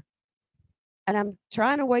terror. And I'm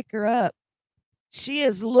trying to wake her up. She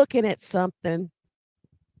is looking at something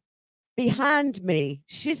behind me.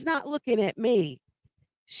 She's not looking at me.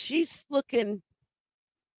 She's looking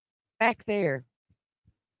back there.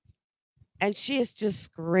 And she is just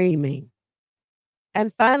screaming.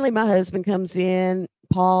 And finally, my husband comes in,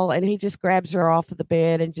 Paul, and he just grabs her off of the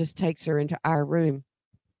bed and just takes her into our room.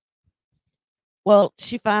 Well,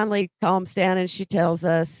 she finally calms down and she tells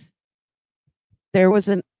us there was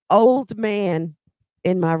an old man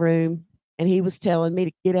in my room and he was telling me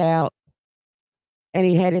to get out and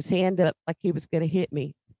he had his hand up like he was going to hit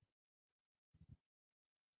me.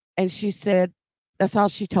 And she said, that's all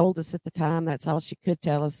she told us at the time. That's all she could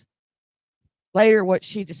tell us. Later, what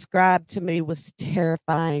she described to me was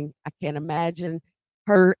terrifying. I can't imagine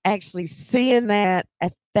her actually seeing that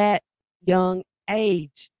at that young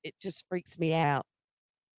age. It just freaks me out.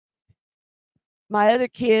 My other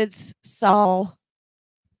kids saw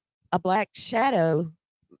a black shadow.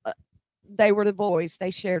 They were the boys,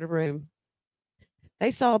 they shared a room.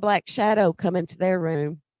 They saw a black shadow come into their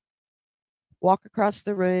room, walk across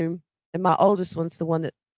the room, and my oldest one's the one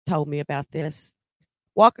that told me about this.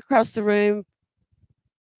 Walk across the room,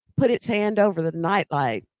 put its hand over the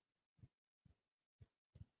nightlight,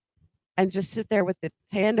 and just sit there with its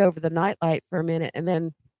hand over the nightlight for a minute and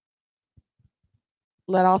then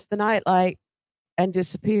let off the nightlight and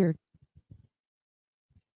disappeared.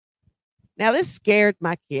 Now, this scared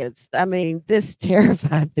my kids. I mean, this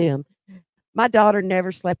terrified them. My daughter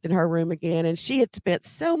never slept in her room again, and she had spent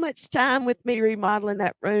so much time with me remodeling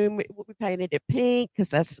that room. We painted it pink because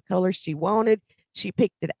that's the color she wanted. She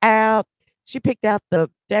picked it out. She picked out the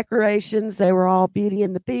decorations. They were all Beauty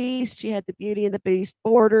and the Beast. She had the Beauty and the Beast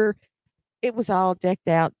border. It was all decked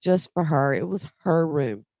out just for her. It was her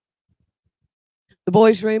room. The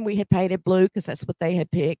boys' room we had painted blue because that's what they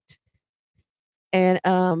had picked. And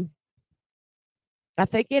I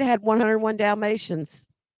think it had 101 Dalmatians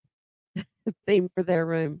theme for their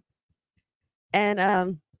room.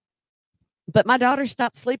 And but my daughter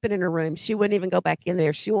stopped sleeping in her room. She wouldn't even go back in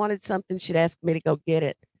there. She wanted something, she'd ask me to go get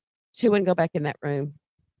it. She wouldn't go back in that room.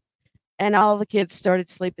 And all the kids started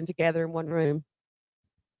sleeping together in one room.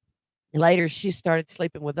 And later she started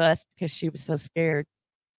sleeping with us because she was so scared.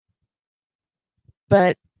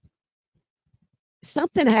 But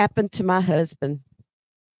something happened to my husband.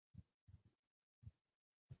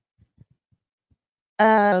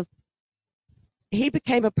 Uh he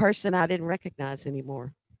became a person I didn't recognize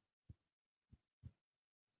anymore.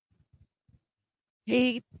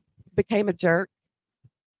 He became a jerk.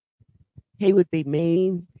 He would be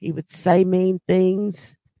mean. He would say mean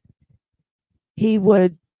things. He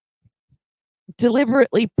would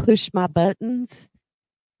deliberately push my buttons.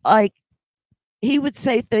 Like he would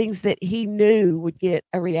say things that he knew would get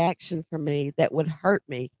a reaction from me that would hurt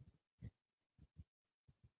me.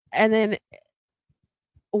 And then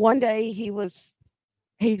one day he was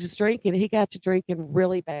drinking. He got to drinking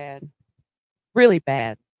really bad. Really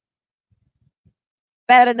bad.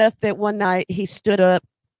 Bad enough that one night he stood up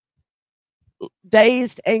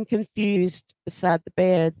dazed and confused beside the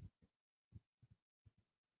bed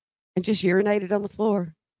and just urinated on the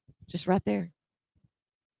floor, just right there.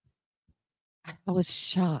 I was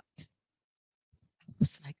shocked. I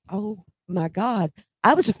was like, oh my God.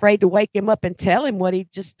 I was afraid to wake him up and tell him what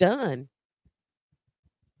he'd just done.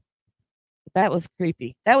 That was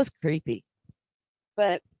creepy. That was creepy.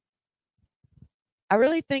 But I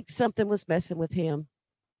really think something was messing with him.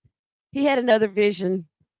 He had another vision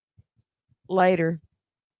later.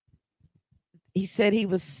 He said he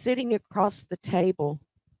was sitting across the table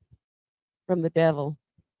from the devil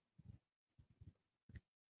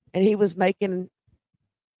and he was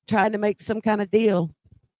trying to make some kind of deal.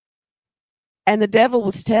 And the devil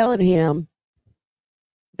was telling him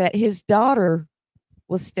that his daughter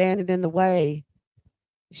was standing in the way.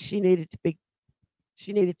 She needed to be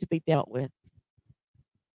dealt with.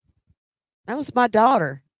 That was my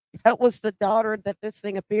daughter. That was the daughter that this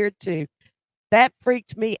thing appeared to. That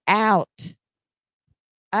freaked me out.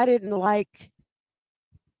 I didn't like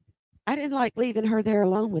I didn't like leaving her there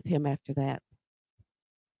alone with him after that.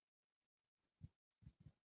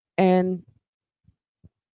 And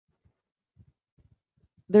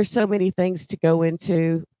there's so many things to go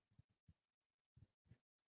into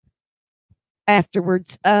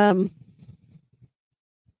afterwards. I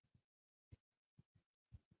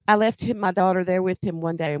left my daughter there with him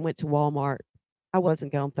one day and went to Walmart. I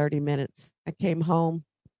wasn't gone 30 minutes. I came home.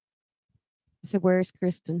 I said, "Where's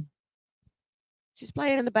Kristen?" "She's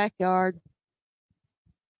playing in the backyard."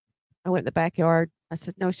 I went in the backyard. I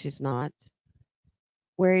said, "No, she's not."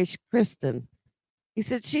 "Where is Kristen?" He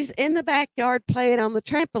said, "She's in the backyard playing on the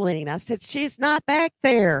trampoline." I said, "She's not back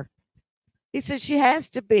there." He said, "She has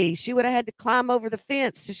to be. She would have had to climb over the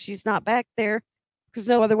fence if she's not back there because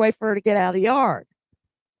no other way for her to get out of the yard."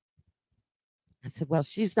 I said, "Well,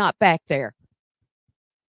 she's not back there."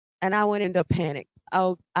 And I went into a panic.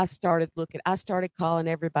 Oh, I started looking. I started calling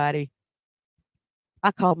everybody.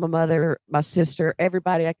 I called my mother, my sister,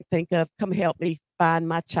 everybody I could think of. Come help me find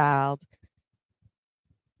my child.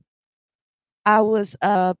 I was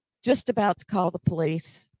just about to call the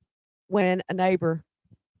police when a neighbor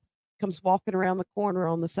comes walking around the corner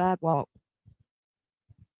on the sidewalk.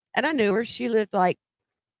 And I knew her. She lived like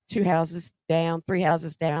 2 houses down, 3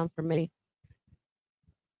 houses down from me.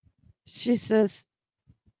 She says,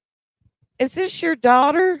 "Is this your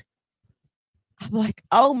daughter?" I'm like,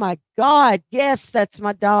 "Oh my God, yes, that's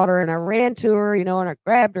my daughter." And I ran to her, and I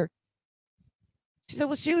grabbed her. She said,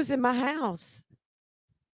 "Well, she was in my house."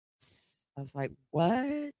 I was like,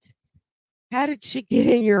 "What? How did she get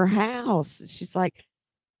in your house?" She's like,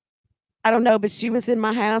 "I don't know, but she was in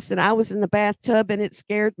my house and I was in the bathtub and it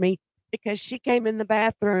scared me because she came in the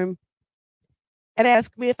bathroom and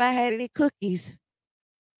asked me if I had any cookies."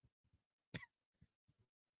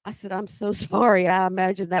 I said, "I'm so sorry. I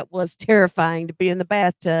imagine that was terrifying to be in the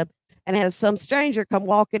bathtub and have some stranger come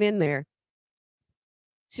walking in there."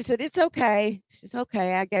 She said, "It's okay." She's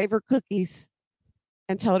okay. I gave her cookies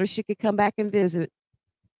and told her she could come back and visit.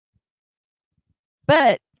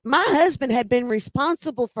 But my husband had been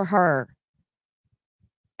responsible for her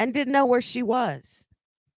and didn't know where she was.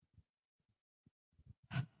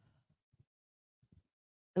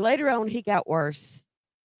 And later on, he got worse.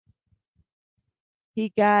 He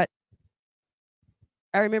got,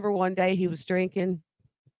 I remember one day he was drinking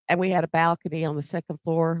and we had a balcony on the second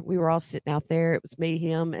floor. We were all sitting out there. It was me,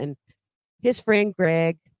 him, and his friend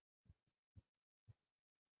Greg.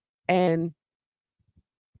 And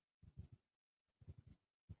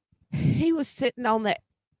he was sitting on the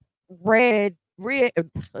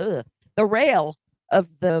the rail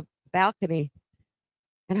of the balcony.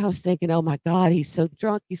 And I was thinking, oh my God, he's so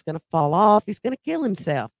drunk. He's going to fall off. He's going to kill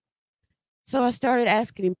himself. So I started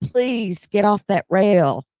asking him, please get off that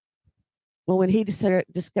rail. Well, when he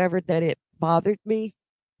discovered that it bothered me,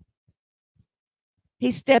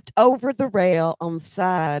 he stepped over the rail on the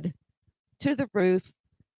side to the roof,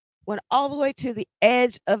 went all the way to the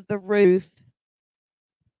edge of the roof,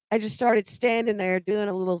 and just started standing there doing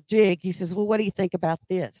a little jig. He says, well, what do you think about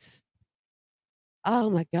this? Oh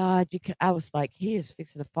my God. I was like, he is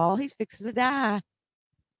fixing to fall. He's fixing to die.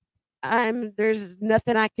 There's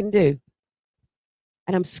nothing I can do.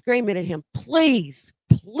 And I'm screaming at him, please,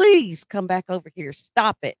 please come back over here.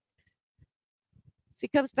 Stop it. So he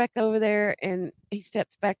comes back over there and he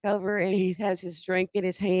steps back over and he has his drink in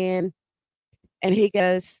his hand and he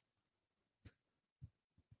goes,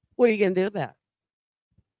 what are you going to do about it?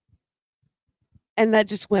 And that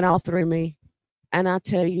just went all through me. And I'll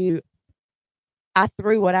tell you, I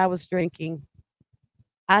threw what I was drinking.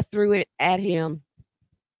 I threw it at him.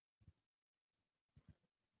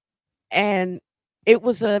 And it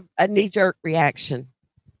was a knee-jerk reaction.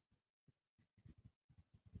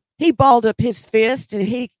 He balled up his fist and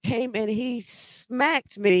he came and he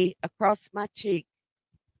smacked me across my cheek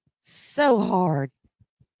so hard.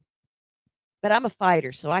 But I'm a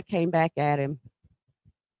fighter, so I came back at him.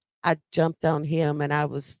 I jumped on him and I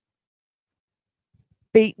was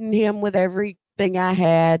beating him with everything I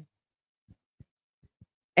had.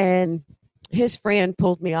 And his friend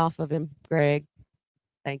pulled me off of him, Greg.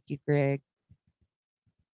 Thank you, Greg.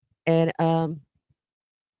 And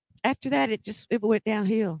after that, it went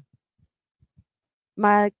downhill.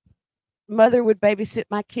 My mother would babysit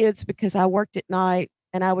my kids because I worked at night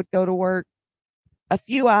and I would go to work a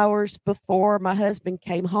few hours before my husband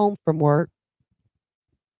came home from work.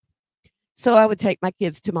 So I would take my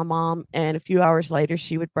kids to my mom, and a few hours later,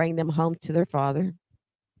 she would bring them home to their father.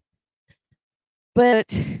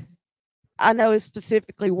 But I know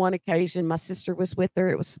specifically one occasion my sister was with her.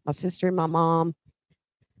 It was my sister and my mom.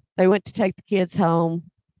 They went to take the kids home.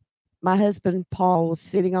 My husband, Paul, was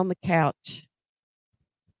sitting on the couch,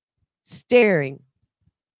 staring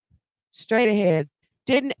straight ahead,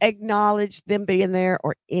 didn't acknowledge them being there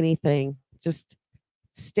or anything, just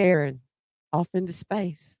staring off into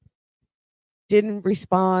space. Didn't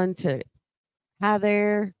respond to, hi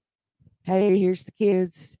there, hey, here's the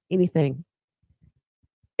kids, anything.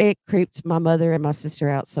 It creeped my mother and my sister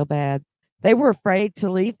out so bad. They were afraid to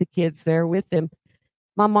leave the kids there with them.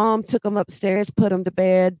 My mom took them upstairs, put them to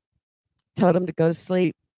bed, told them to go to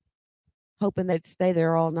sleep, hoping they'd stay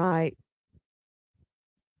there all night.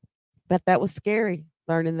 But that was scary,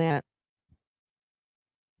 learning that.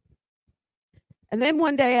 And then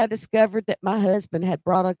one day I discovered that my husband had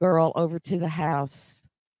brought a girl over to the house.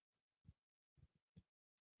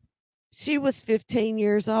 She was 15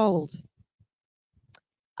 years old.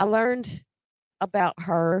 I learned about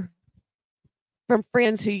her from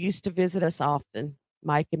friends who used to visit us often,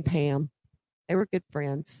 Mike and Pam. They were good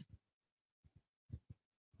friends.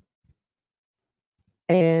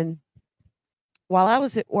 And while I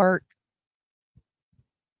was at work,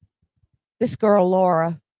 this girl,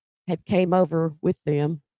 Laura, had came over with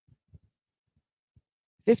them,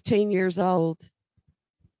 15 years old.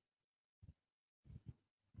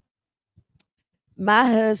 My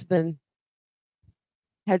husband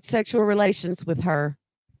had sexual relations with her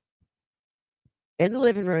in the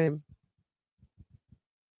living room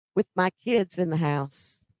with my kids in the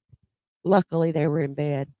house. Luckily, they were in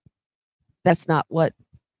bed. That's not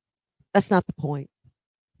the point.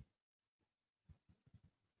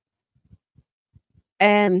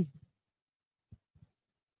 And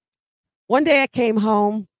one day I came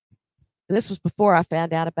home, and this was before I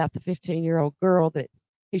found out about the 15-year-old girl that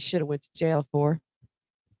he should have went to jail for.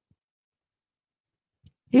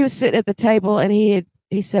 He was sitting at the table and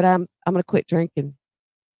he said, I'm going to quit drinking.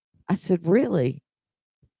 I said, really?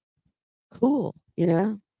 Cool, you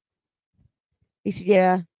know? He said,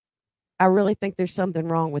 yeah, I really think there's something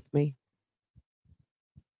wrong with me.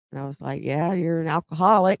 And I was like, yeah, you're an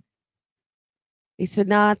alcoholic. He said,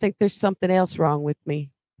 no, I think there's something else wrong with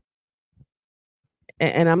me.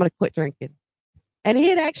 And I'm going to quit drinking. And he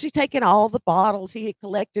had actually taken all the bottles. He had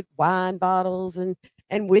collected wine bottles and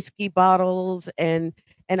whiskey bottles and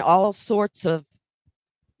all sorts of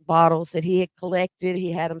bottles that he had collected.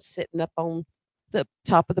 He had them sitting up on the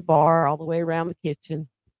top of the bar all the way around the kitchen.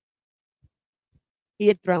 He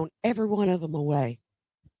had thrown every one of them away.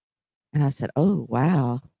 And I said, oh,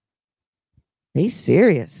 wow. He's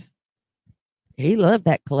serious. He loved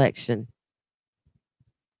that collection.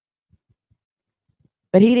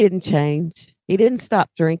 But he didn't change. He didn't stop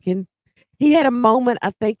drinking. He had a moment,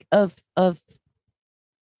 I think, of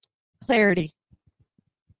clarity.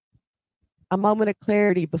 A moment of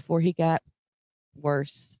clarity before he got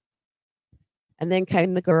worse. And then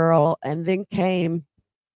came the girl, and then came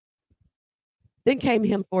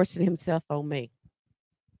him forcing himself on me,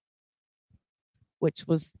 which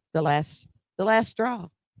was the last straw.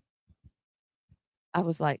 I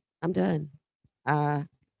was like, I'm done. I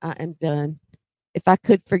am done. If I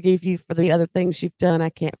could forgive you for the other things you've done, I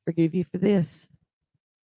can't forgive you for this.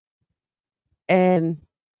 And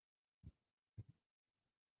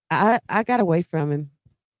I got away from him.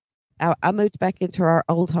 I moved back into our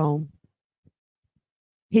old home.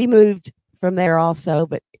 He moved from there also,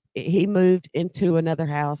 but he moved into another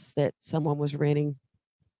house that someone was renting.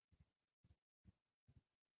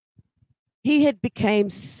 He had became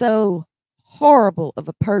so horrible of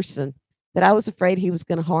a person that I was afraid he was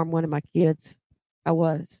going to harm one of my kids. I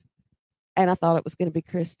was. And I thought it was going to be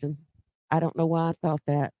Kristen. I don't know why I thought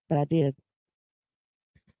that, but I did.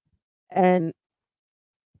 And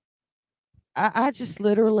I just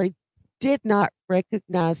literally did not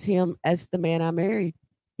recognize him as the man I married.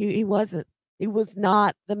 He wasn't. He was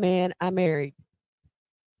not the man I married.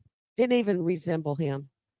 Didn't even resemble him.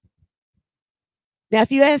 Now,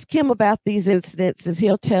 if you ask him about these incidences,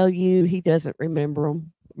 he'll tell you he doesn't remember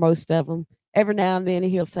them, most of them. Every now and then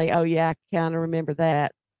he'll say, oh, yeah, I kind of remember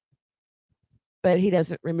that. But he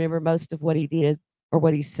doesn't remember most of what he did or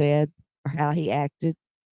what he said or how he acted.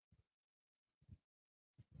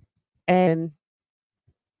 And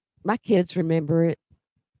my kids remember it.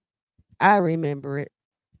 I remember it.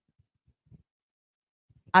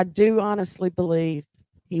 I do honestly believe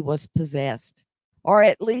he was possessed or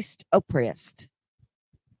at least oppressed.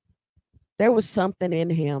 There was something in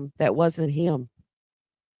him that wasn't him.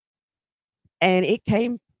 And it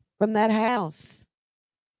came from that house.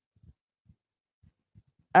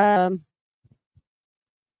 Um,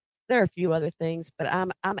 there are a few other things, but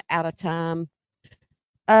I'm out of time.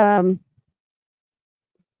 Um,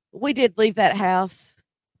 We did leave that house,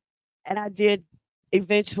 and I did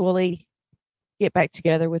eventually get back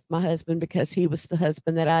together with my husband because he was the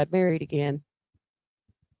husband that I had married again.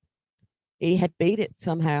 He had beat it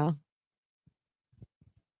somehow,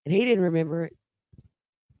 and he didn't remember it.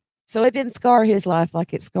 So it didn't scar his life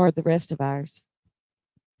like it scarred the rest of ours.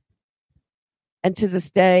 And to this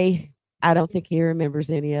day, I don't think he remembers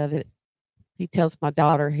any of it. He tells my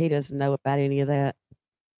daughter he doesn't know about any of that.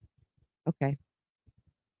 Okay,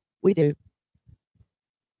 we do.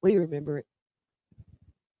 We remember it.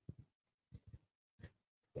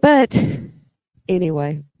 But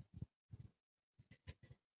anyway,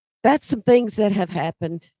 that's some things that have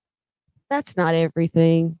happened. That's not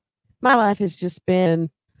everything. My life has just been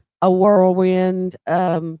a whirlwind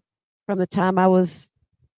from the time I was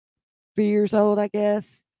 3 years old, I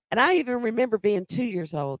guess. And I even remember being 2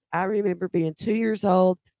 years old. I remember being 2 years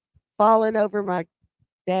old, falling over my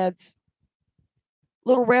dad's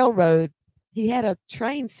little railroad. He had a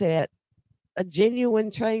train set, a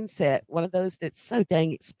genuine train set, one of those that's so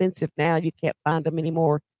dang expensive now you can't find them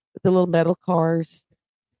anymore with the little metal cars.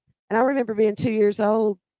 And I remember being 2 years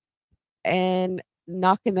old and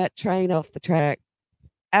knocking that train off the track.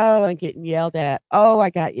 Oh, and getting yelled at. Oh, I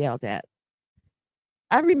got yelled at.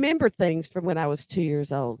 I remember things from when I was 2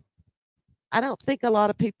 years old. I don't think a lot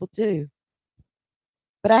of people do,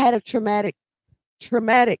 but I had a traumatic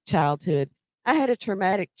childhood. I had a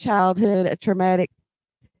traumatic childhood, a traumatic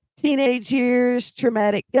teenage years,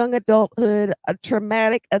 traumatic young adulthood, a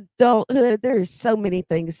traumatic adulthood. There's so many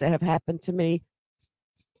things that have happened to me.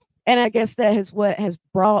 And I guess that is what has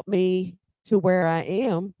brought me to where I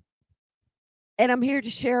am. And I'm here to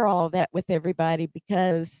share all of that with everybody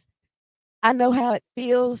because I know how it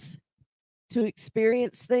feels to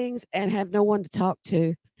experience things and have no one to talk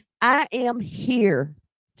to. I am here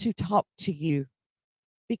to talk to you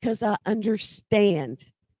because I understand.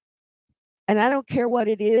 And I don't care what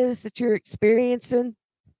it is that you're experiencing,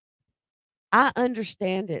 I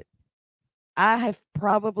understand it. I have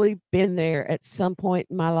probably been there at some point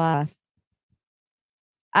in my life.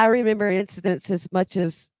 I remember incidents as much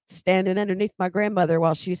as standing underneath my grandmother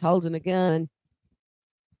while she's holding a gun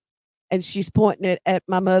and she's pointing it at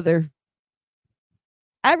my mother.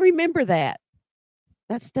 I remember that.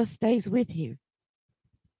 That stuff stays with you.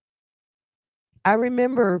 I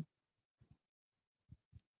remember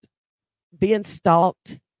being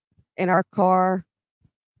stalked in our car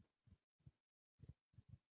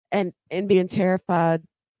and being terrified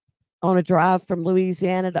on a drive from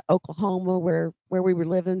Louisiana to Oklahoma where we were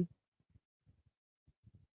living.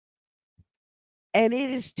 And it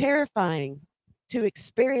is terrifying to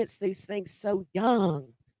experience these things so young.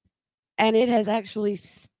 And it has actually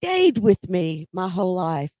stayed with me my whole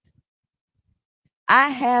life. I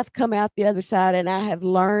have come out the other side and I have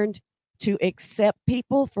learned to accept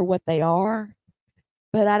people for what they are,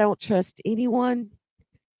 but I don't trust anyone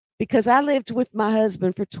because I lived with my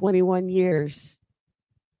husband for 21 years.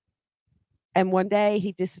 And one day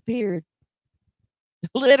he disappeared.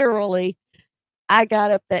 Literally, I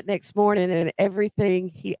got up that next morning and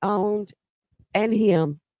everything he owned and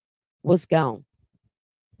him was gone.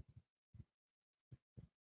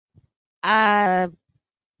 I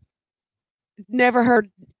never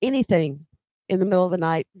heard anything in the middle of the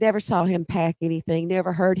night, never saw him pack anything,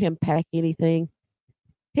 never heard him pack anything.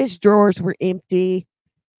 His drawers were empty.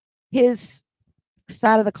 His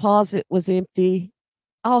side of the closet was empty.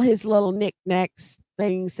 All his little knickknacks,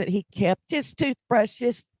 things that he kept, his toothbrush,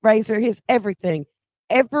 his razor, his everything,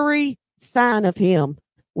 every sign of him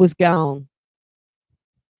was gone.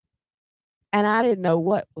 And I didn't know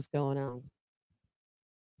what was going on.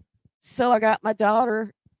 So I got my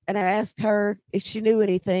daughter and I asked her if she knew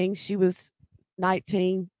anything. She was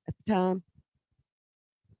 19 at the time.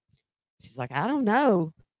 She's like, I don't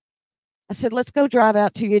know. I said, let's go drive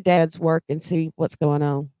out to your dad's work and see what's going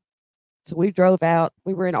on. So we drove out.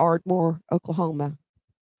 We were in Ardmore, Oklahoma.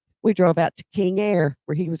 We drove out to King Air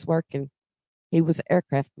where he was working. He was an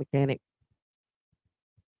aircraft mechanic.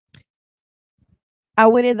 I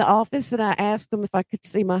went in the office and I asked him if I could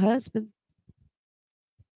see my husband.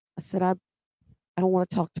 I said, I don't want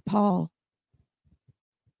to talk to Paul.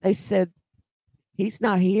 They said, he's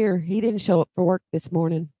not here. He didn't show up for work this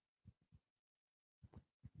morning.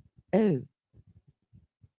 Oh,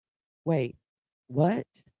 wait, what?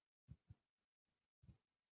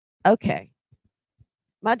 Okay.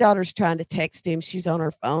 My daughter's trying to text him. She's on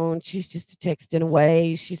her phone. She's just texting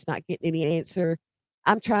away. She's not getting any answer.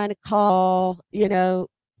 I'm trying to call, no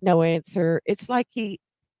answer. It's like he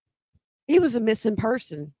was a missing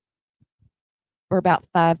person for about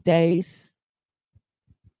 5 days.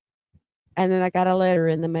 And then I got a letter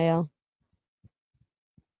in the mail.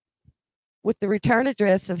 with the return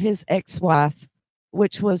address of his ex-wife,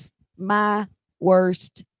 which was my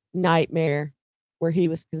worst nightmare where he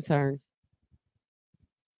was concerned.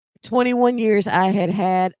 21 years I had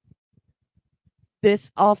had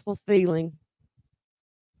this awful feeling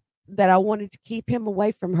that I wanted to keep him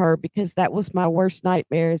away from her because that was my worst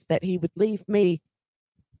nightmare, is that he would leave me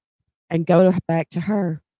and go back to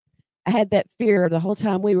her. I had that fear the whole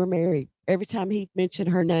time we were married. Every time he'd mention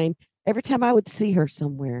her name, every time I would see her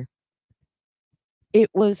somewhere, it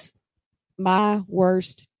was my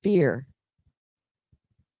worst fear.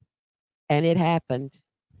 And it happened.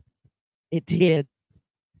 It did.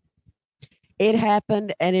 It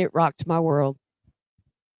happened and it rocked my world.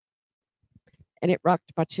 And it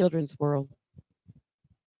rocked my children's world.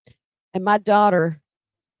 And my daughter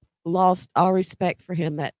lost all respect for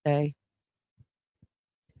him that day.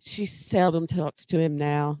 She seldom talks to him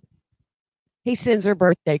now. He sends her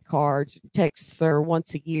birthday cards, texts her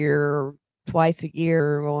once a year or twice a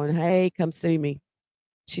year, going, "Hey, come see me."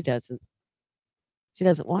 She doesn't. She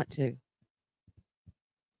doesn't want to.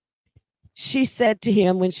 She said to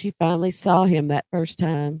him when she finally saw him that first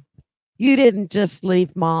time, "You didn't just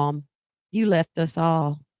leave mom, you left us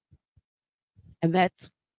all." And that's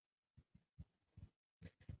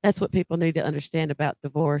what people need to understand about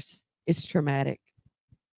divorce. It's traumatic.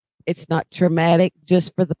 It's not traumatic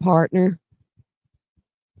just for the partner.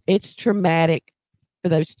 It's traumatic for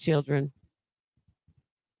those children.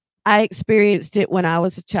 I experienced it when I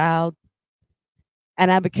was a child,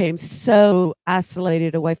 and I became so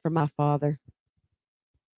isolated away from my father.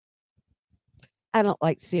 I don't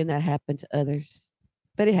like seeing that happen to others,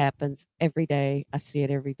 but it happens every day. I see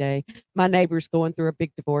it every day. My neighbor's going through a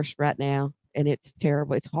big divorce right now, and it's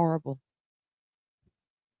terrible. It's horrible.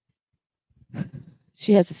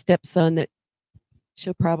 She has a stepson that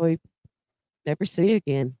she'll probably never see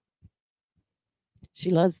again. She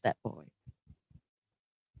loves that boy.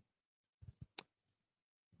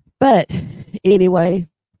 But anyway,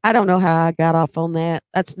 I don't know how I got off on that.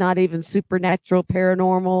 That's not even supernatural,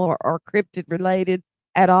 paranormal, or cryptid related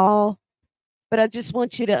at all. But I just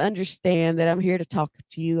want you to understand that I'm here to talk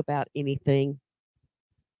to you about anything.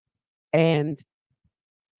 And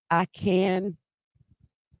I can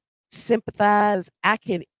sympathize, I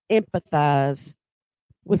can empathize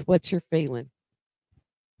with what you're feeling.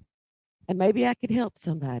 And maybe I can help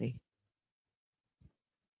somebody.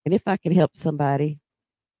 And if I can help somebody,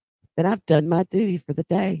 then I've done my duty for the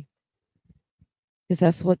day. Because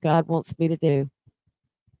that's what God wants me to do.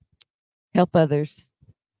 Help others.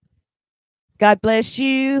 God bless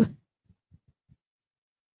you.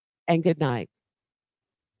 And good night.